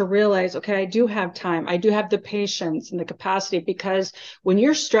start to realize, okay, I do have time. I do have the patience and the capacity, because when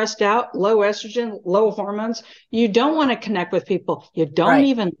you're stressed out, low estrogen, low hormones, you don't want to connect with people. You don't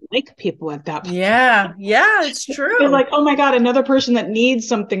even like people at that point. Yeah, it's true. It's like, oh my God, another person that needs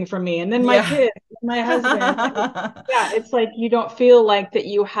something from me. And then my kids, my husband. It's like you don't feel like that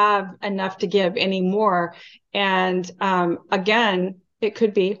you have enough to give anymore. And again, it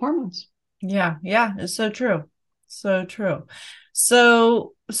could be hormones. Yeah, it's so true. So true.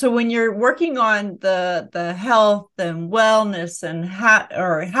 So when you're working on the health and wellness and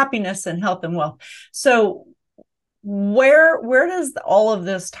happiness and health and wealth, so where does all of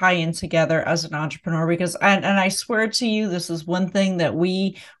this tie in together as an entrepreneur? Because and I swear to you, this is one thing that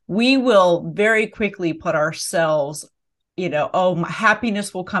we will very quickly put ourselves, my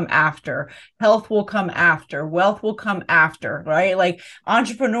happiness will come after, health will come after, wealth will come after, right? Like,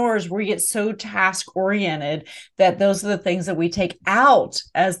 entrepreneurs, we get so task oriented that those are the things that we take out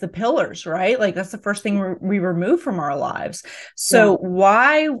as the pillars, right? Like, that's the first thing we remove from our lives. So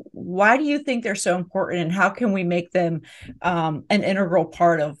why do you think they're so important, and how can we make them an integral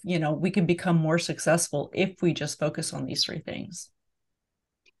part of, we can become more successful if we just focus on these 3 things?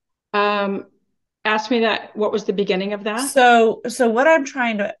 Ask me that. What was the beginning of that? So what I'm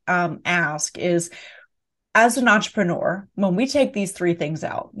trying to ask is, as an entrepreneur, when we take these 3 things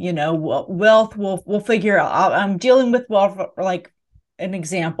out, wealth, we'll figure out. I'm dealing with wealth, like an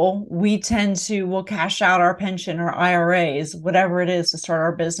example. We'll cash out our pension or IRAs, whatever it is, to start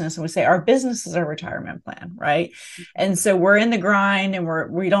our business. And we say our business is our retirement plan, right? And so we're in the grind, and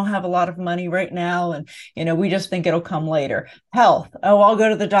we don't have a lot of money right now. And, we just think it'll come later. Health. Oh, I'll go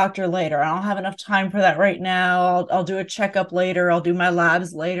to the doctor later. I don't have enough time for that right now. I'll do a checkup later. I'll do my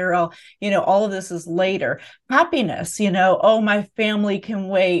labs later. All of this is later. Happiness, oh, my family can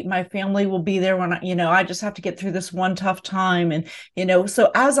wait. My family will be there when I just have to get through this one tough time. And,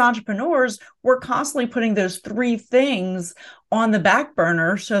 so as entrepreneurs, we're constantly putting those 3 things on the back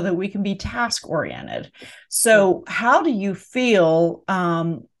burner so that we can be task oriented. So how do you feel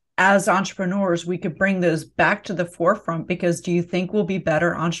as entrepreneurs we could bring those back to the forefront? Because do you think we'll be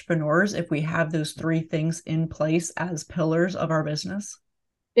better entrepreneurs if we have those 3 things in place as pillars of our business?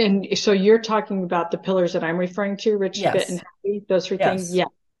 And so you're talking about the pillars that I'm referring to, rich, fit, and happy, those 3 things? Yeah.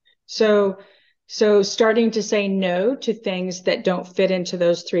 So starting to say no to things that don't fit into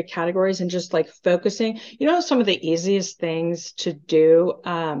those 3 categories, and just like focusing, some of the easiest things to do,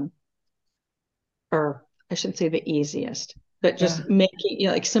 or I shouldn't say the easiest, but just making,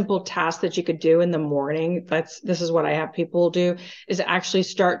 like, simple tasks that you could do in the morning. This is what I have people do, is actually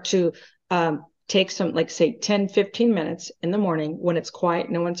start to take some, like, say 10, 15 minutes in the morning when it's quiet,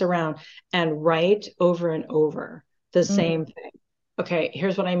 no one's around, and write over and over the same thing. Okay,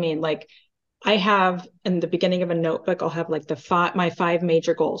 here's what I mean. Like, I have in the beginning of a notebook, I'll have like my 5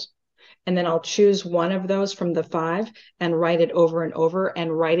 major goals. And then I'll choose one of those from the 5 and write it over and over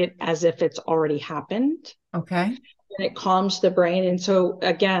and write it as if it's already happened. Okay. And it calms the brain. And so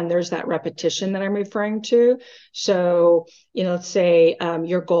again, there's that repetition that I'm referring to. So, let's say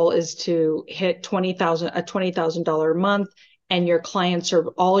your goal is to hit a $20,000 a month, and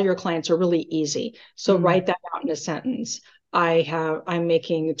all your clients are really easy. So write that out in a sentence. I'm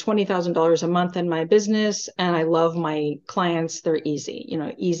making $20,000 a month in my business, and I love my clients. They're easy,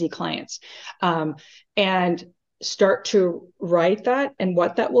 easy clients. And start to write that. And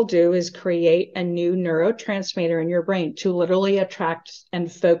what that will do is create a new neurotransmitter in your brain to literally attract and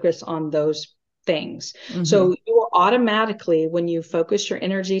focus on those things. So you will automatically, when you focus your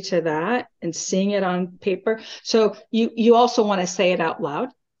energy to that and seeing it on paper. So you also want to say it out loud.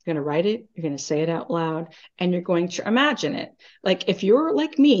 You're going to write it, you're going to say it out loud, and you're going to imagine it. Like if you're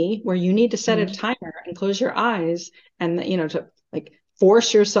like me, where you need to set a timer and close your eyes and, to like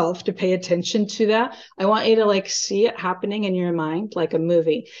force yourself to pay attention to that. I want you to like see it happening in your mind, like a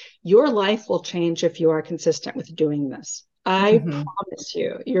movie. Your life will change if you are consistent with doing this. I promise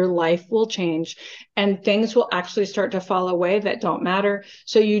you, your life will change and things will actually start to fall away that don't matter.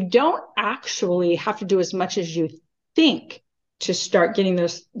 So you don't actually have to do as much as you think to start getting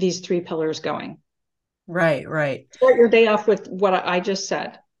these 3 pillars going. Right. Start your day off with what I just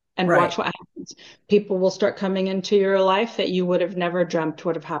said and watch what happens. People will start coming into your life that you would have never dreamt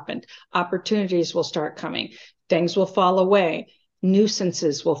would have happened. Opportunities will start coming. Things will fall away.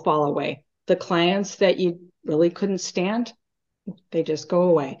 Nuisances will fall away. The clients that you really couldn't stand, they just go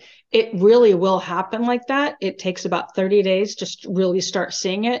away. It really will happen like that. It takes about 30 days to really start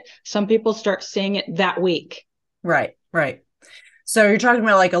seeing it. Some people start seeing it that week. Right. So you're talking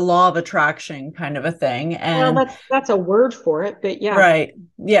about like a law of attraction kind of a thing. And that's a word for it, but yeah. Right.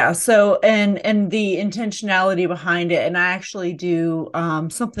 Yeah. So, and the intentionality behind it. And I actually do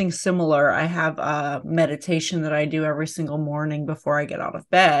something similar. I have a meditation that I do every single morning before I get out of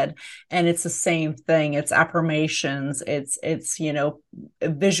bed. And it's the same thing. It's affirmations. It's,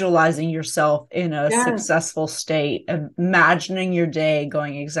 visualizing yourself in a successful state, imagining your day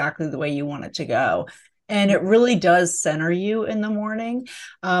going exactly the way you want it to go. And it really does center you in the morning.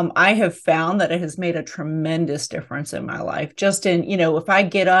 I have found that it has made a tremendous difference in my life. Just in, if I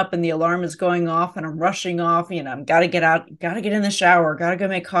get up and the alarm is going off and I'm rushing off, I've got to get out, got to get in the shower, got to go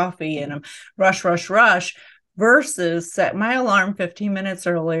make coffee, and I'm rush, versus set my alarm 15 minutes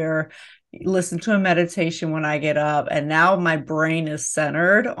earlier, listen to a meditation when I get up. And now my brain is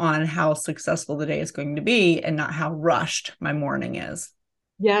centered on how successful the day is going to be and not how rushed my morning is.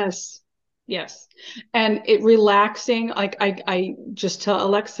 Yes. And it relaxing. Like I just tell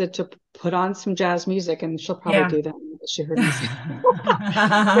Alexa to put on some jazz music, and she'll probably do that. She heard me say.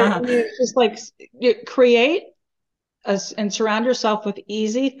 It's just like create and surround yourself with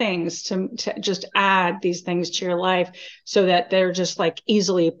easy things to just add these things to your life so that they're just like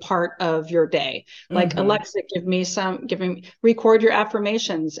easily part of your day. Like Alexa, record your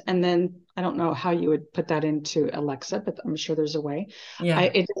affirmations. And then I don't know how you would put that into Alexa, but I'm sure there's a way. Yeah.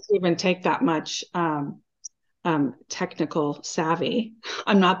 It doesn't even take that much technical savvy.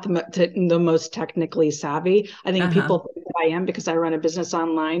 I'm not the most technically savvy. I think people think that I am because I run a business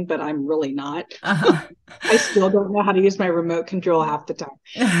online, but I'm really not. I still don't know how to use my remote control half the time,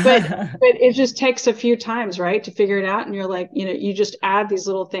 but it just takes a few times, right, to figure it out. And you're like, you just add these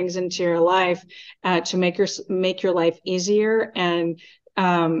little things into your life to make your life easier, and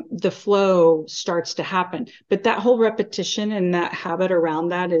the flow starts to happen. But that whole repetition and that habit around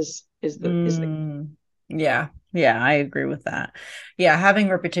that is the Yeah, I agree with that. Yeah, having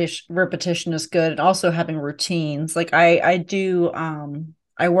repetition is good, and also having routines. Like I do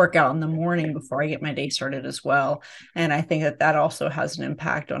I work out in the morning before I get my day started as well, and I think that also has an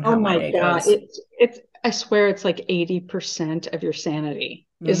impact on how my day goes. It's I swear it's like 80% of your sanity,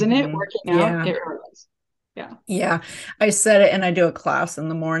 isn't it? Working out, it really is. Yeah. I said it, and I do a class in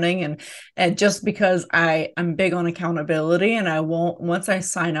the morning, and just because I'm big on accountability, and once I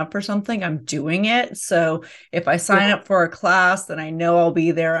sign up for something, I'm doing it. So if I sign up for a class, then I know I'll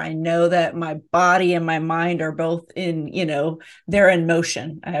be there. I know that my body and my mind are both they're in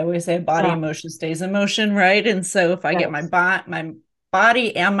motion. I always say body in motion stays in motion. Right. And so if I get my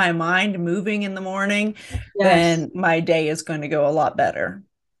body and my mind moving in the morning, then my day is going to go a lot better.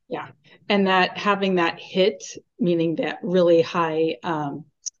 Yeah. And that having that hit, meaning that really high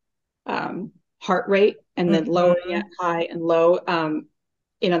heart rate, and then lowering it high and low.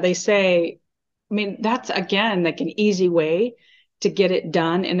 They say, that's again like an easy way to get it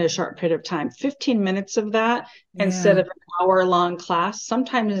done in a short period of time. 15 minutes of that instead of an hour-long class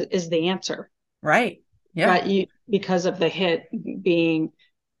sometimes is the answer. Right. Yeah. But because of the hit being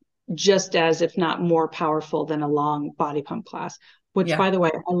just as, if not more powerful than a long body pump class, which by the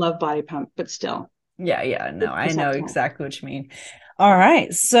way, I love body pump, but still. Yeah. No, I know exactly what you mean. All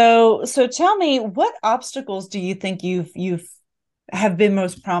right. So tell me, what obstacles do you think you've have been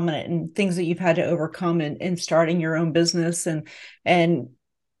most prominent, and things that you've had to overcome in starting your own business and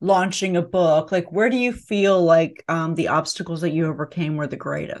launching a book? Like, where do you feel like the obstacles that you overcame were the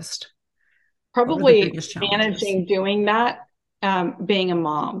greatest? Probably managing doing that, being a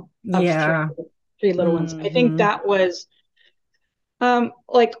mom of three little ones. I think that was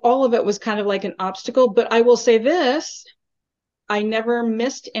like all of it was kind of like an obstacle, but I will say this, I never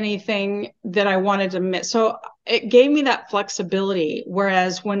missed anything that I wanted to miss. So it gave me that flexibility.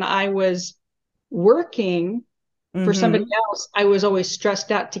 Whereas when I was working for somebody else, I was always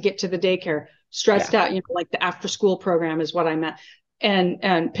stressed out to get to the daycare, stressed out, like the after school program is what I meant,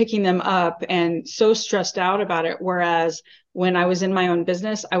 and picking them up, and so stressed out about it. Whereas when I was in my own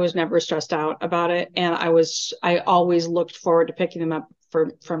business, I was never stressed out about it. And I always looked forward to picking them up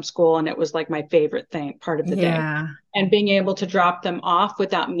from school. And it was like my favorite part of the day, and being able to drop them off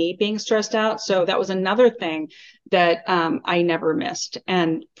without me being stressed out. So that was another thing that I never missed,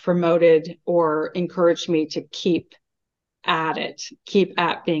 and promoted or encouraged me to keep at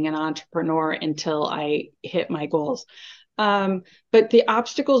being an entrepreneur until I hit my goals. But the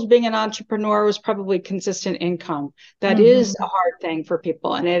obstacles being an entrepreneur was probably consistent income. That is a hard thing for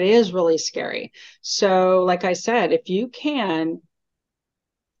people, and it is really scary. So like I said, if you can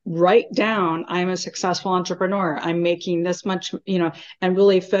write down, I'm a successful entrepreneur, I'm making this much, and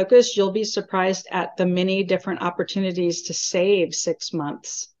really focus, you'll be surprised at the many different opportunities to save 6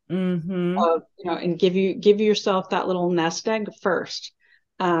 months. And give yourself that little nest egg first,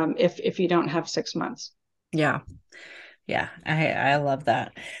 if you don't have 6 months. I love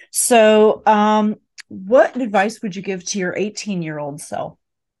that. So what advice would you give to your 18-year-old self?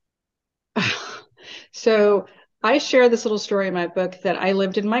 So I share this little story in my book that I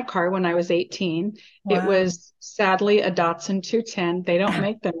lived in my car when I was 18. Wow. It was sadly a Datsun 210. They don't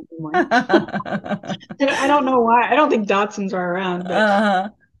make them anymore. I don't know why. I don't think Datsuns are around,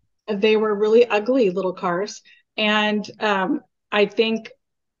 but they were really ugly little cars. And I think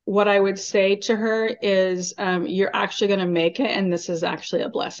what I would say to her is, you're actually going to make it. And this is actually a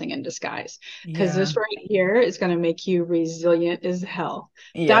blessing in disguise, because this right here is going to make you resilient as hell.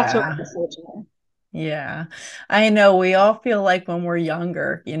 That's what I would say to her. Yeah, I know. We all feel like when we're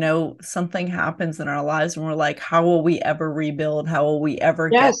younger, something happens in our lives and we're like, how will we ever rebuild? How will we ever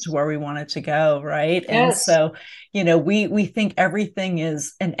get to where we wanted to go? Right. And so, we think everything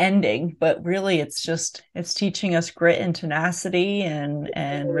is an ending, but really it's teaching us grit and tenacity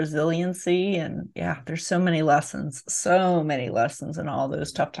and resiliency. And there's so many lessons in all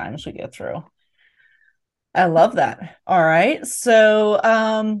those tough times we go through. I love that. All right.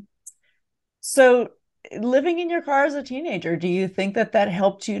 So living in your car as a teenager, do you think that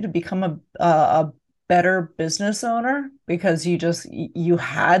helped you to become a better business owner? Because you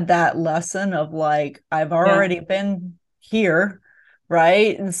had that lesson of like, I've already been here,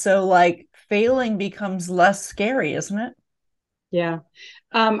 right? And so like failing becomes less scary, isn't it? Yeah.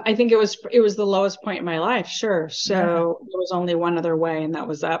 I think it was the lowest point in my life. Sure. So there was only one other way, and that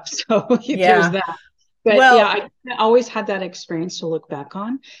was up. So there's that. But I always had that experience to look back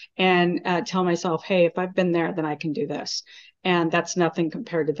on and tell myself, hey, if I've been there, then I can do this. And that's nothing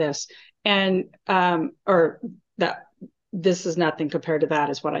compared to this. And, or that this is nothing compared to that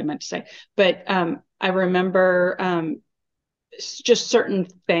is what I meant to say. But I remember just certain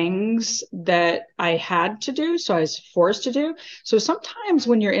things that I had to do. So I was forced to do. So sometimes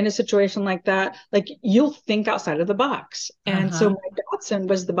when you're in a situation like that, like you'll think outside of the box. And so my Datsun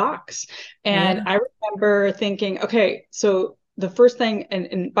was the box. And I remember thinking, okay, so the first thing,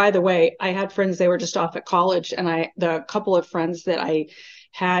 and by the way, I had friends, they were just off at college, and the couple of friends that I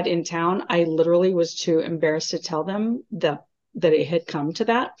had in town, I literally was too embarrassed to tell them that it had come to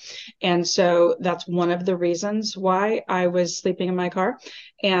that. And so that's one of the reasons why I was sleeping in my car.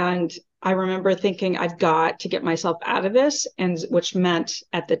 And I remember thinking, I've got to get myself out of this, and which meant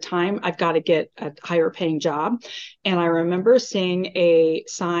at the time, I've got to get a higher paying job. And I remember seeing a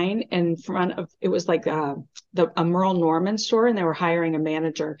sign in front of, it was like a Merle Norman store, and they were hiring a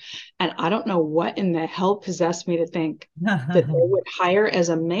manager. And I don't know what in the hell possessed me to think that they would hire as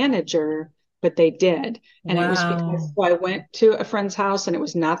a manager, but they did. And it was because I went to a friend's house, and it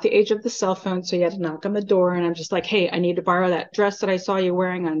was not the age of the cell phone. So you had to knock on the door, and I'm just like, hey, I need to borrow that dress that I saw you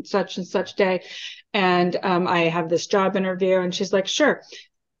wearing on such and such day. And I have this job interview. And she's like, sure.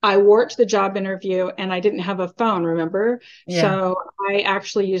 I wore it to the job interview and I didn't have a phone, remember? Yeah. So I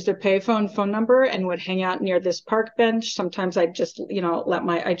actually used a payphone phone number and would hang out near this park bench. Sometimes I'd just,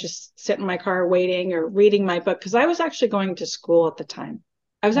 I just sit in my car waiting or reading my book because I was actually going to school at the time.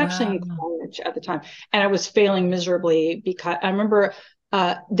 I was actually in Wow. college at the time and I was failing miserably because I remember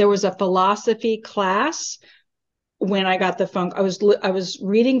there was a philosophy class when I got the phone. I was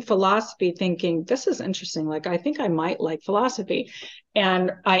reading philosophy thinking, this is interesting. Like, I think I might like philosophy.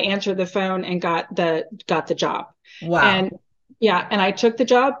 And I answered the phone and got the job. Wow. And yeah, and I took the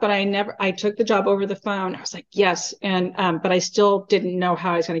job, but I took the job over the phone. I was like, yes. And, but I still didn't know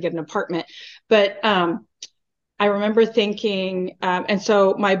how I was going to get an apartment. But, I remember thinking, and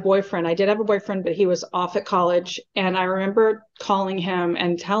so my boyfriend, I did have a boyfriend, but he was off at college. And I remember calling him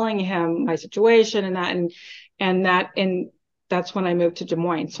and telling him my situation and that's when I moved to Des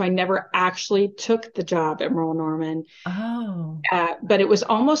Moines. So I never actually took the job at Merle Norman. Oh. But it was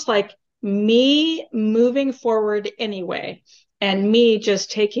almost like me moving forward anyway, and me just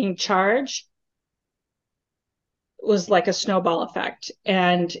taking charge was like a snowball effect.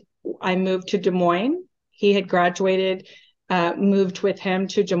 And I moved to Des Moines. He had graduated, moved with him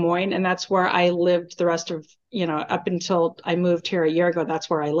to Des Moines, and that's where I lived the rest of, up until I moved here a year ago. That's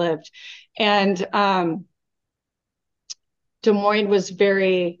where I lived. And Des Moines was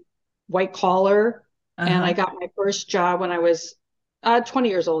very white collar. And I got my first job when I was 20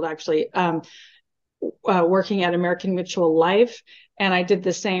 years old, actually, working at American Mutual Life. And I did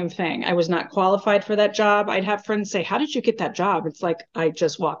the same thing. I was not qualified for that job. I'd have friends say, how did you get that job? It's like, I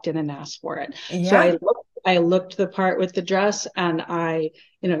just walked in and asked for it. Yeah. So I looked the part with the dress and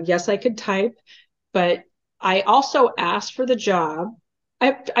yes, I could type, but I also asked for the job.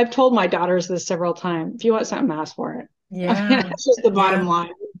 I've told my daughters this several times. If you want something, ask for it. Yeah. I mean, that's just the bottom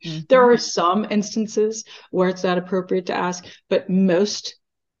line. Mm-hmm. There are some instances where it's not appropriate to ask, but most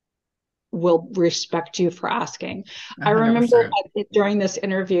will respect you for asking. 100%. I remember during this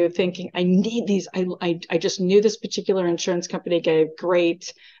interview thinking, I need these. I just knew this particular insurance company gave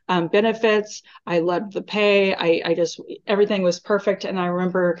great benefits. I loved the pay. I just, everything was perfect. And I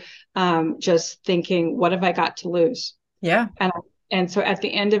remember just thinking, what have I got to lose? Yeah. And so at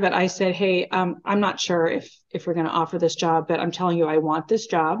the end of it, I said, hey, I'm not sure if we're going to offer this job, but I'm telling you, I want this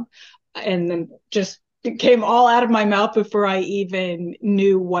job. And then just it came all out of my mouth before I even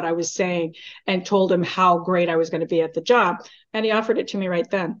knew what I was saying, and told him how great I was going to be at the job. And he offered it to me right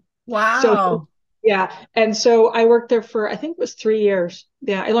then. Wow. So, yeah. And so I worked there for, I think it was 3 years.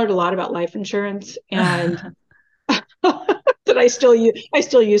 Yeah. I learned a lot about life insurance, and that I still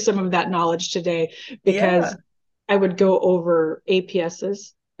use some of that knowledge today, because I would go over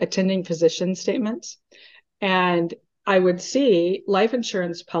APSs, attending physician statements, and I would see life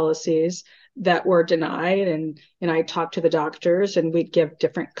insurance policies that were denied, and I talked to the doctors, and we'd give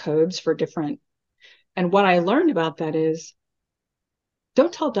different codes for different. And what I learned about that is,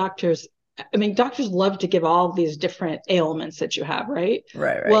 don't tell doctors. I mean, doctors love to give all these different ailments that you have, right?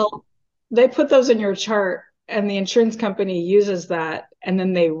 Right. Well, they put those in your chart, and the insurance company uses that, and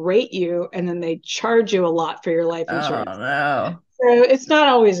then they rate you, and then they charge you a lot for your life insurance. Oh no. So it's not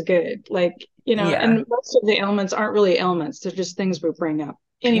always good. Like, and most of the ailments aren't really ailments. They're just things we bring up.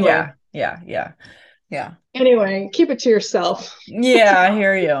 Anyway. Yeah. Anyway, keep it to yourself. Yeah, I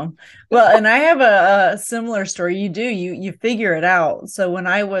hear you. Well, and I have a similar story. You figure it out. So when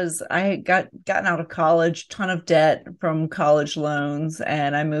I had gotten out of college, ton of debt from college loans,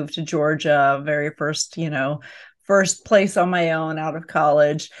 and I moved to Georgia, very first place on my own out of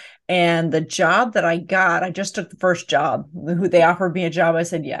college. And the job that I got, I just took the first job. They offered me a job. I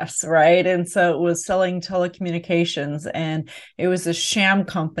said yes, right? And so it was selling telecommunications, and it was a sham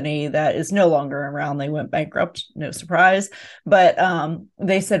company that is no longer around. They went bankrupt, no surprise. But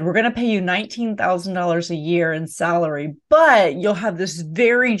they said, we're going to pay you $19,000 a year in salary, but you'll have this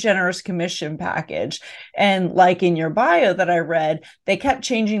very generous commission package. And like in your bio that I read, they kept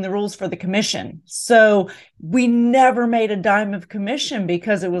changing the rules for the commission. So we never made a dime of commission,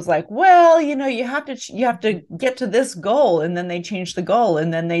 because it was like, well, you have to get to this goal. And then they changed the goal,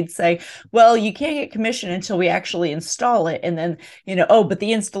 and then they'd say, well, you can't get commission until we actually install it. And then, but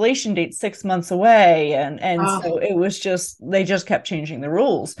the installation date's 6 months away. And so it was they just kept changing the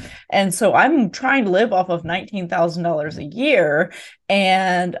rules. And so I'm trying to live off of $19,000 a year.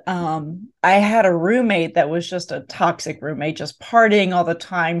 And I had a roommate that was just a toxic roommate, just partying all the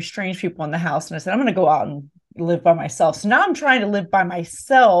time, strange people in the house. And I said, I'm going to go out and live by myself. So now I'm trying to live by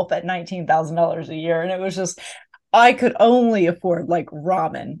myself at $19,000 a year. And it was just, I could only afford like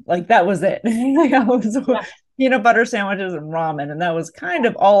ramen. Like that was it. peanut butter sandwiches and ramen, and that was kind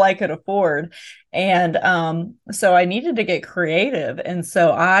of all I could afford. And so I needed to get creative, and so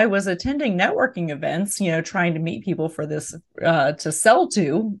I was attending networking events, trying to meet people for this to sell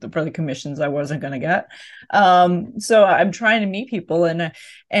to for the commissions I wasn't going to get. So I'm trying to meet people, and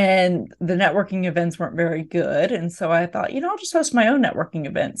the networking events weren't very good, and so I thought, I'll just host my own networking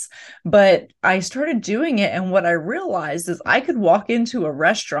events. But I started doing it, and what I realized is I could walk into a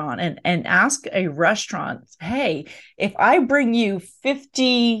restaurant and ask a restaurant, hey, if I bring you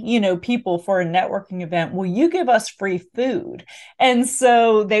 50, people for a networking event, will you give us free food? And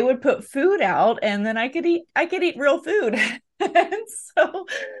so they would put food out, and then I could eat real food. And so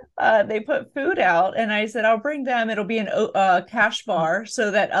they put food out, and I said, I'll bring them. It'll be a cash bar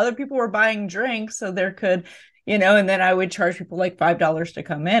so that other people were buying drinks, so there could, and then I would charge people like $5 to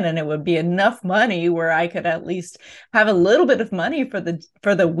come in, and it would be enough money where I could at least have a little bit of money for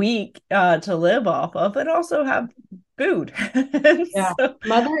the week to live off of, and also have food. Yeah. So,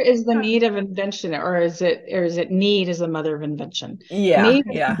 Mother is the need of invention, or is it need is the mother of invention? yeah, Need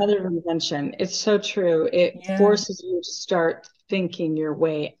is yeah, the mother of invention. It's so true. It yeah. forces you to start thinking your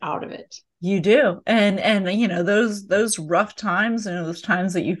way out of it. You do. And those rough times, those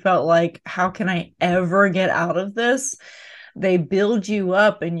times that you felt like, how can I ever get out of this? They build you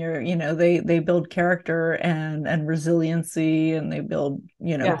up, and they build character and resiliency, and they build,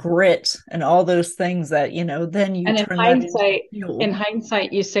 grit and all those things that, then you And turn that into fuel. in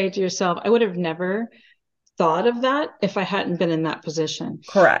hindsight, you say to yourself, I would have never thought of that if I hadn't been in that position.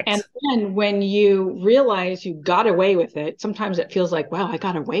 Correct. And then when you realize you got away with it, sometimes it feels like, wow, I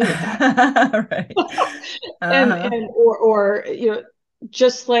got away with that. Right. Or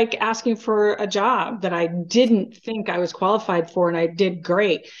just like asking for a job that I didn't think I was qualified for, and I did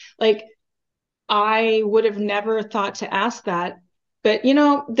great. Like, I would have never thought to ask that. But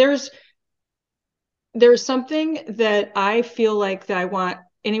there's something that I feel like that I want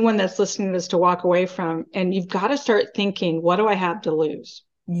anyone that's listening to this to walk away from, and you've got to start thinking, what do I have to lose?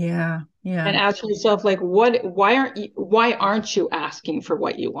 Yeah. Yeah. And ask yourself, like, why aren't you asking for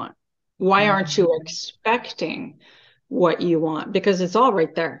what you want? Why aren't you expecting what you want? Because it's all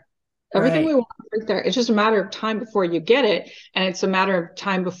right there. Everything we want is right there. It's just a matter of time before you get it. And it's a matter of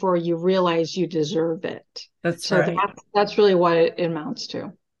time before you realize you deserve it. That's really what it amounts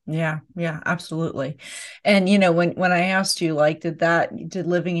to. Yeah, absolutely. And when I asked you, like, did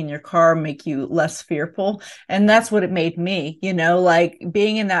living in your car make you less fearful? And that's what it made me, like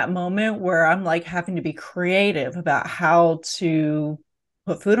being in that moment where I'm like having to be creative about how to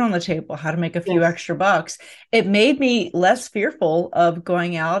put food on the table, how to make a few extra bucks. It made me less fearful of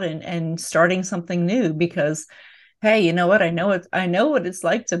going out and starting something new, because hey, you know what? I know what it's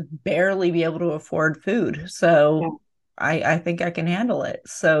like to barely be able to afford food. So I think I can handle it.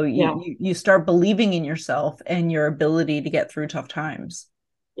 So you start believing in yourself and your ability to get through tough times.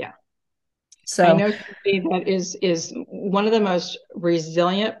 Yeah. So I know somebody that is one of the most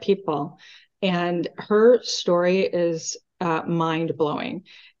resilient people, and her story is mind blowing.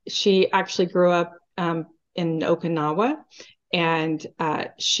 She actually grew up in Okinawa, and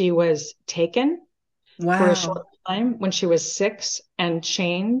she was taken for a short time when she was 6 and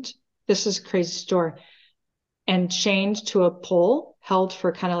chained. This is a crazy story. And chained to a pole, held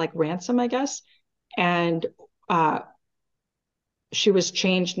for kind of like ransom, I guess. And she was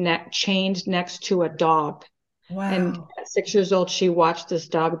chained next to a dog. Wow. And at 6 years old, she watched this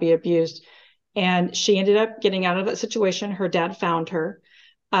dog be abused. And she ended up getting out of that situation. Her dad found her.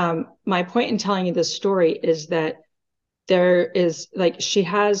 My point in telling you this story is that there is, like, she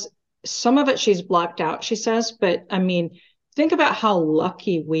has some of it she's blocked out, she says. But I mean, think about how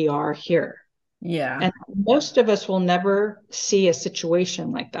lucky we are here. Yeah. And most of us will never see a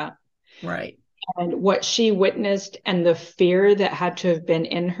situation like that. Right. And what she witnessed and the fear that had to have been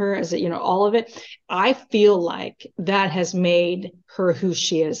in her, as all of it, I feel like that has made her who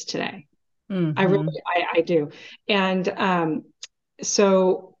she is today. Mm-hmm. I do. And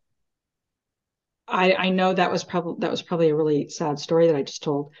so I know that was probably a really sad story that I just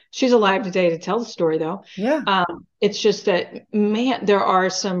told. She's alive today to tell the story, though. Yeah. It's just that, man, there are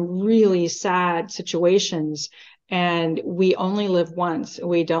some really sad situations, and we only live once.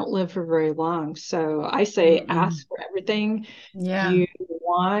 We don't live for very long. So I say, ask for everything you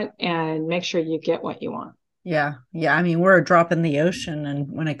want, and make sure you get what you want. Yeah. I mean, we're a drop in the ocean,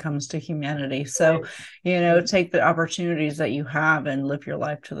 and when it comes to humanity. So, take the opportunities that you have and live your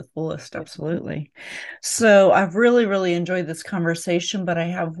life to the fullest. Absolutely. So I've really, really enjoyed this conversation, but I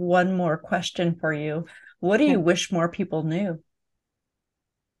have one more question for you. What do you wish more people knew?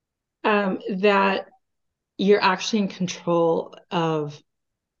 That you're actually in control of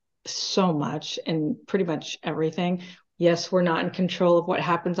so much in pretty much everything. Yes, we're not in control of what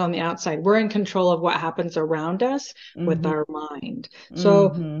happens on the outside. We're in control of what happens around us with our mind.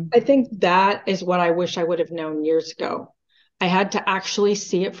 So I think that is what I wish I would have known years ago. I had to actually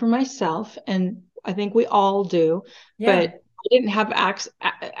see it for myself, and I think we all do, but I didn't have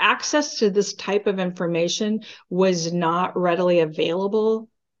access to this type of information was not readily available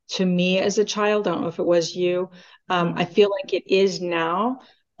to me as a child. I don't know if it was you. I feel like it is now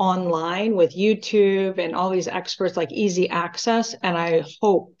online with YouTube and all these experts, like easy access. And I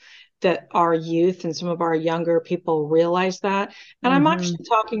hope that our youth and some of our younger people realize that. And I'm actually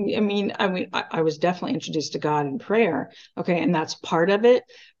talking, I was definitely introduced to God in prayer. Okay. And that's part of it,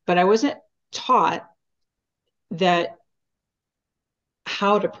 but I wasn't taught that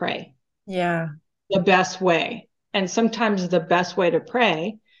how to pray. Yeah. The best way. And sometimes the best way to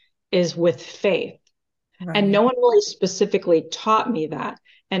pray is with faith. Right. And no one really specifically taught me that.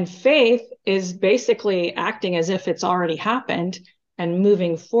 And faith is basically acting as if it's already happened and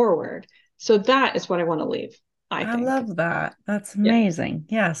moving forward. So that is what I want to leave, I think. I love that. That's amazing.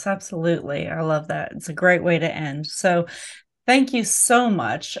 Yeah. Yes, absolutely. I love that. It's a great way to end. So thank you so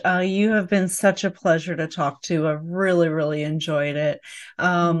much. You have been such a pleasure to talk to. I've really, really enjoyed it.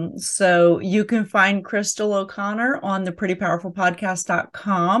 So you can find Crystal O'Connor on the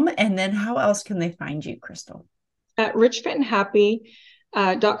prettypowerfulpodcast.com. And then how else can they find you, Crystal? At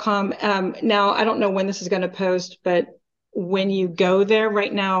richfitandhappy.com. Now, I don't know when this is going to post, but when you go there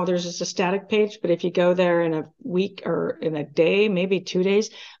right now, there's just a static page, but if you go there in a week or in a day, maybe 2 days,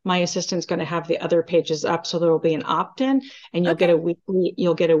 my assistant's going to have the other pages up. So there will be an opt-in and you'll get a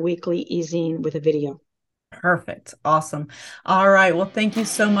weekly e-zine with a video. Perfect. Awesome. All right. Well, thank you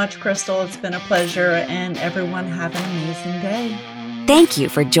so much, Crystal. It's been a pleasure, and everyone have an amazing day. Thank you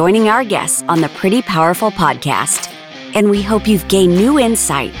for joining our guests on the Pretty Powerful Podcast. And we hope you've gained new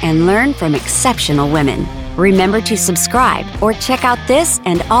insight and learned from exceptional women. Remember to subscribe or check out this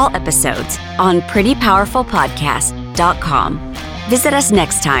and all episodes on prettypowerfulpodcast.com. Visit us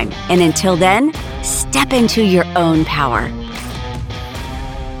next time, and until then, step into your own power.